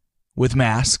with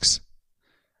masks.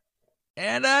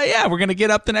 And we're going to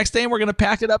get up the next day and we're going to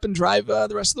pack it up and drive the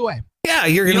rest of the way. Yeah,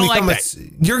 you're going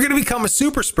to become a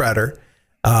super spreader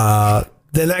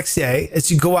the next day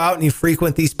as you go out and you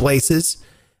frequent these places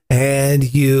and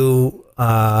you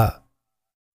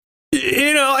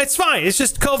it's fine. It's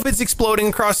just COVID's exploding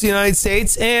across the United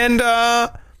States and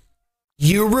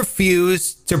you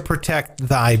refuse to protect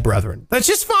thy brethren. That's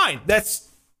just fine. That's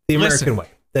the American way.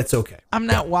 That's okay. I'm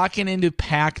not walking into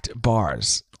packed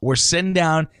bars. We're sitting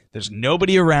down. There's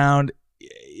nobody around.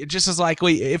 You're just as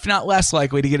likely, if not less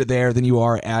likely, to get it there than you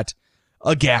are at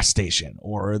a gas station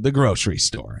or the grocery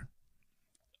store.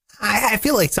 I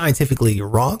feel like scientifically you're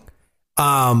wrong.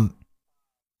 And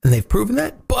they've proven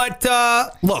that. But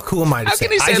look, who am I to say?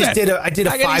 I did a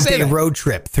 5-day road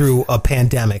trip through a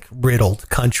pandemic riddled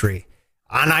country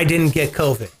and I didn't get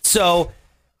COVID. So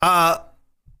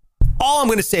all I'm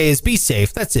going to say is be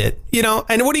safe. That's it.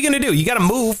 And what are you going to do? You got to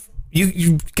move.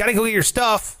 You got to go get your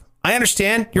stuff. I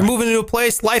understand. You're moving into a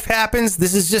place. Life happens.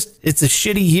 It's a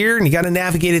shitty year and you got to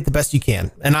navigate it the best you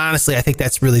can. And honestly, I think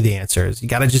that's really the answer is you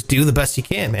got to just do the best you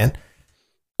can, man.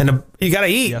 And you got to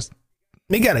eat. Yes.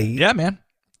 You got to eat. Yeah, man.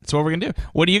 That's what we're going to do.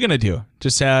 What are you going to do?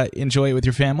 Just enjoy it with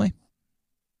your family?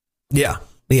 Yeah.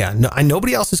 Yeah. No,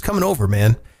 nobody else is coming over,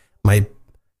 man. My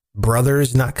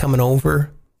brother's not coming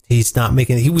over. He's not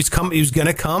making. He was going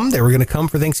to come. They were going to come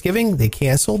for Thanksgiving. They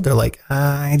canceled. They're like,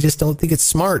 I just don't think it's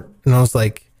smart. And I was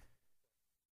like,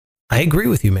 I agree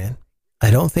with you, man.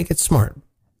 I don't think it's smart.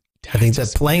 I think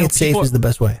that playing it safe is the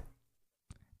best way.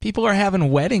 People are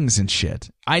having weddings and shit.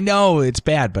 I know it's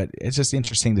bad, but it's just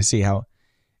interesting to see how.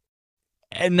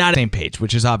 And not on the same page,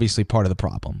 which is obviously part of the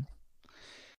problem.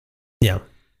 Yeah.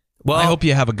 Well, I hope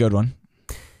you have a good one.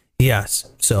 Yes.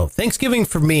 So Thanksgiving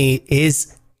for me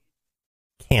is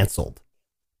canceled.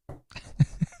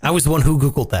 I was the one who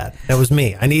Googled that. That was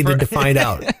me. I needed to find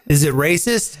out. Is it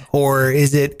racist or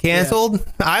is it canceled?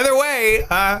 Yeah. Either way,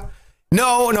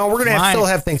 no, we're going to still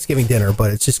have Thanksgiving dinner,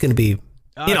 but it's just going to be,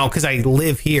 because I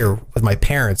live here with my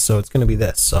parents, so it's going to be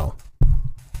this. So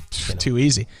too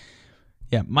easy.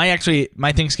 Yeah, my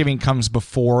Thanksgiving comes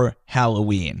before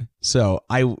Halloween, so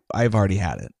I've already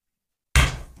had it.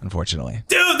 Unfortunately,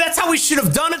 dude, that's how we should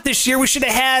have done it this year. We should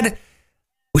have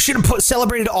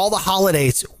celebrated all the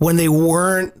holidays when they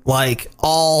weren't like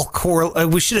all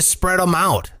we should have spread them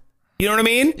out. You know what I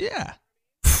mean? Yeah.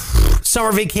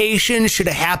 Summer vacation should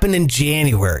have happened in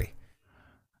January.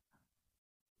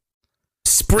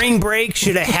 Spring break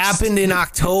should have happened in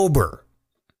October.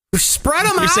 Spread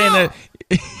them out.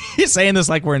 You're saying this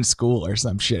like we're in school or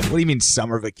some shit. What do you mean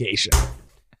summer vacation?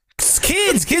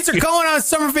 Kids are going on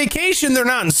summer vacation. They're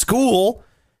not in school.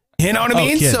 You know what I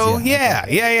mean? Kids, so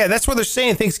yeah. That's what they're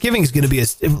saying. Thanksgiving is going to be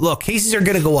look, cases are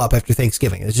going to go up after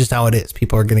Thanksgiving. It's just how it is.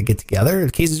 People are going to get together.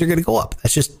 Cases are going to go up.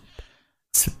 That's just,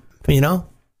 all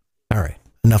right.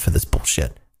 Enough of this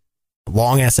bullshit.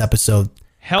 Long ass episode.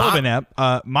 Hell of an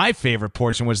ep. My favorite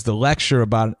portion was the lecture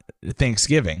about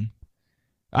Thanksgiving.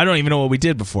 I don't even know what we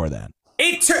did before that.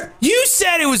 You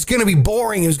said it was going to be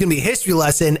boring. It was going to be a history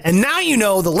lesson. And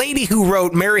now the lady who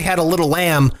wrote Mary Had a Little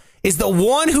Lamb is the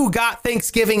one who got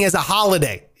Thanksgiving as a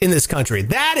holiday in this country.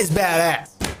 That is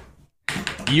badass.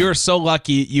 You're so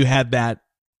lucky you had that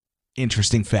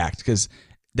interesting fact because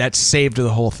that saved the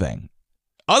whole thing.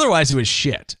 Otherwise, it was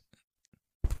shit.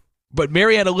 But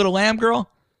Mary Had a Little Lamb, girl,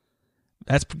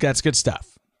 that's good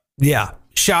stuff. Yeah.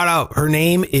 Shout out. Her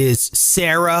name is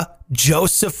Sarah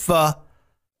Josepha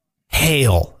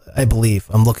Hale, I believe.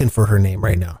 I'm looking for her name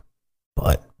right now.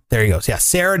 But there he goes. Yeah,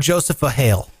 Sarah Josepha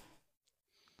Hale.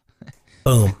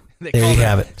 Boom. There you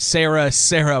have it. Sarah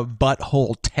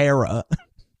Butthole Tara.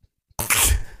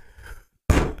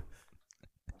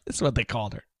 That's what they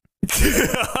called her.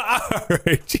 All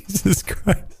right, Jesus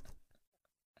Christ.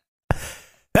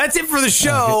 That's it for the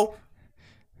show.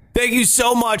 Thank you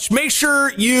so much. Make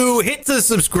sure you hit the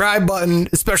subscribe button,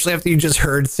 especially after you just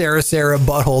heard Sarah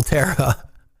Butthole Tara.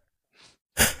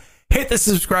 Hit the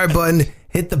subscribe button,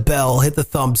 hit the bell, hit the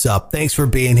thumbs up. Thanks for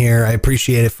being here. I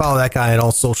appreciate it. Follow that guy on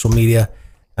all social media.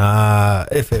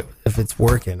 If it's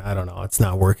working, I don't know. It's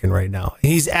not working right now.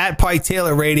 He's at Pike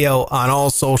Taylor Radio on all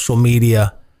social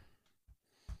media.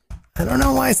 I don't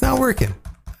know why it's not working.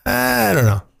 I don't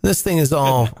know. This thing is it's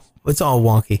all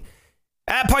wonky.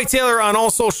 At Pike Taylor on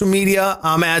all social media.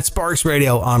 I'm at Sparks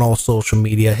Radio on all social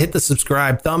media. Hit the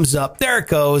subscribe, thumbs up. There it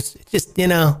goes. It just, it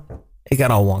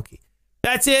got all wonky.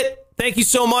 That's it. Thank you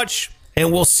so much.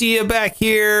 And we'll see you back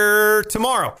here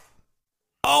tomorrow.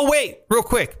 Oh, wait, real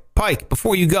quick. Pike,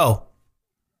 before you go.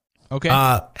 Okay.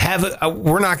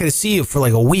 We're not going to see you for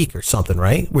like a week or something,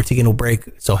 right? We're taking a break.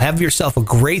 So have yourself a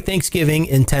great Thanksgiving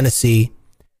in Tennessee.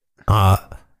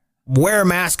 Wear a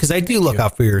mask because I do look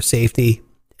out for your safety.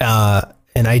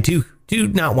 And I do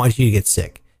not want you to get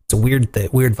sick. It's a weird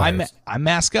virus. I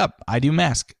mask up. I do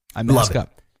mask. I mask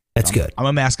up. That's good. I'm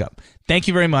a mask up. Thank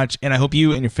you very much. And I hope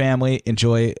you and your family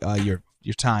enjoy your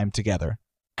time together.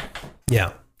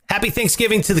 Yeah. Happy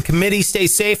Thanksgiving to the committee. Stay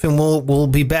safe, and we'll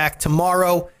be back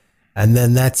tomorrow. And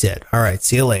then that's it. All right.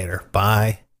 See you later.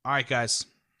 Bye. All right, guys.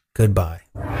 Goodbye.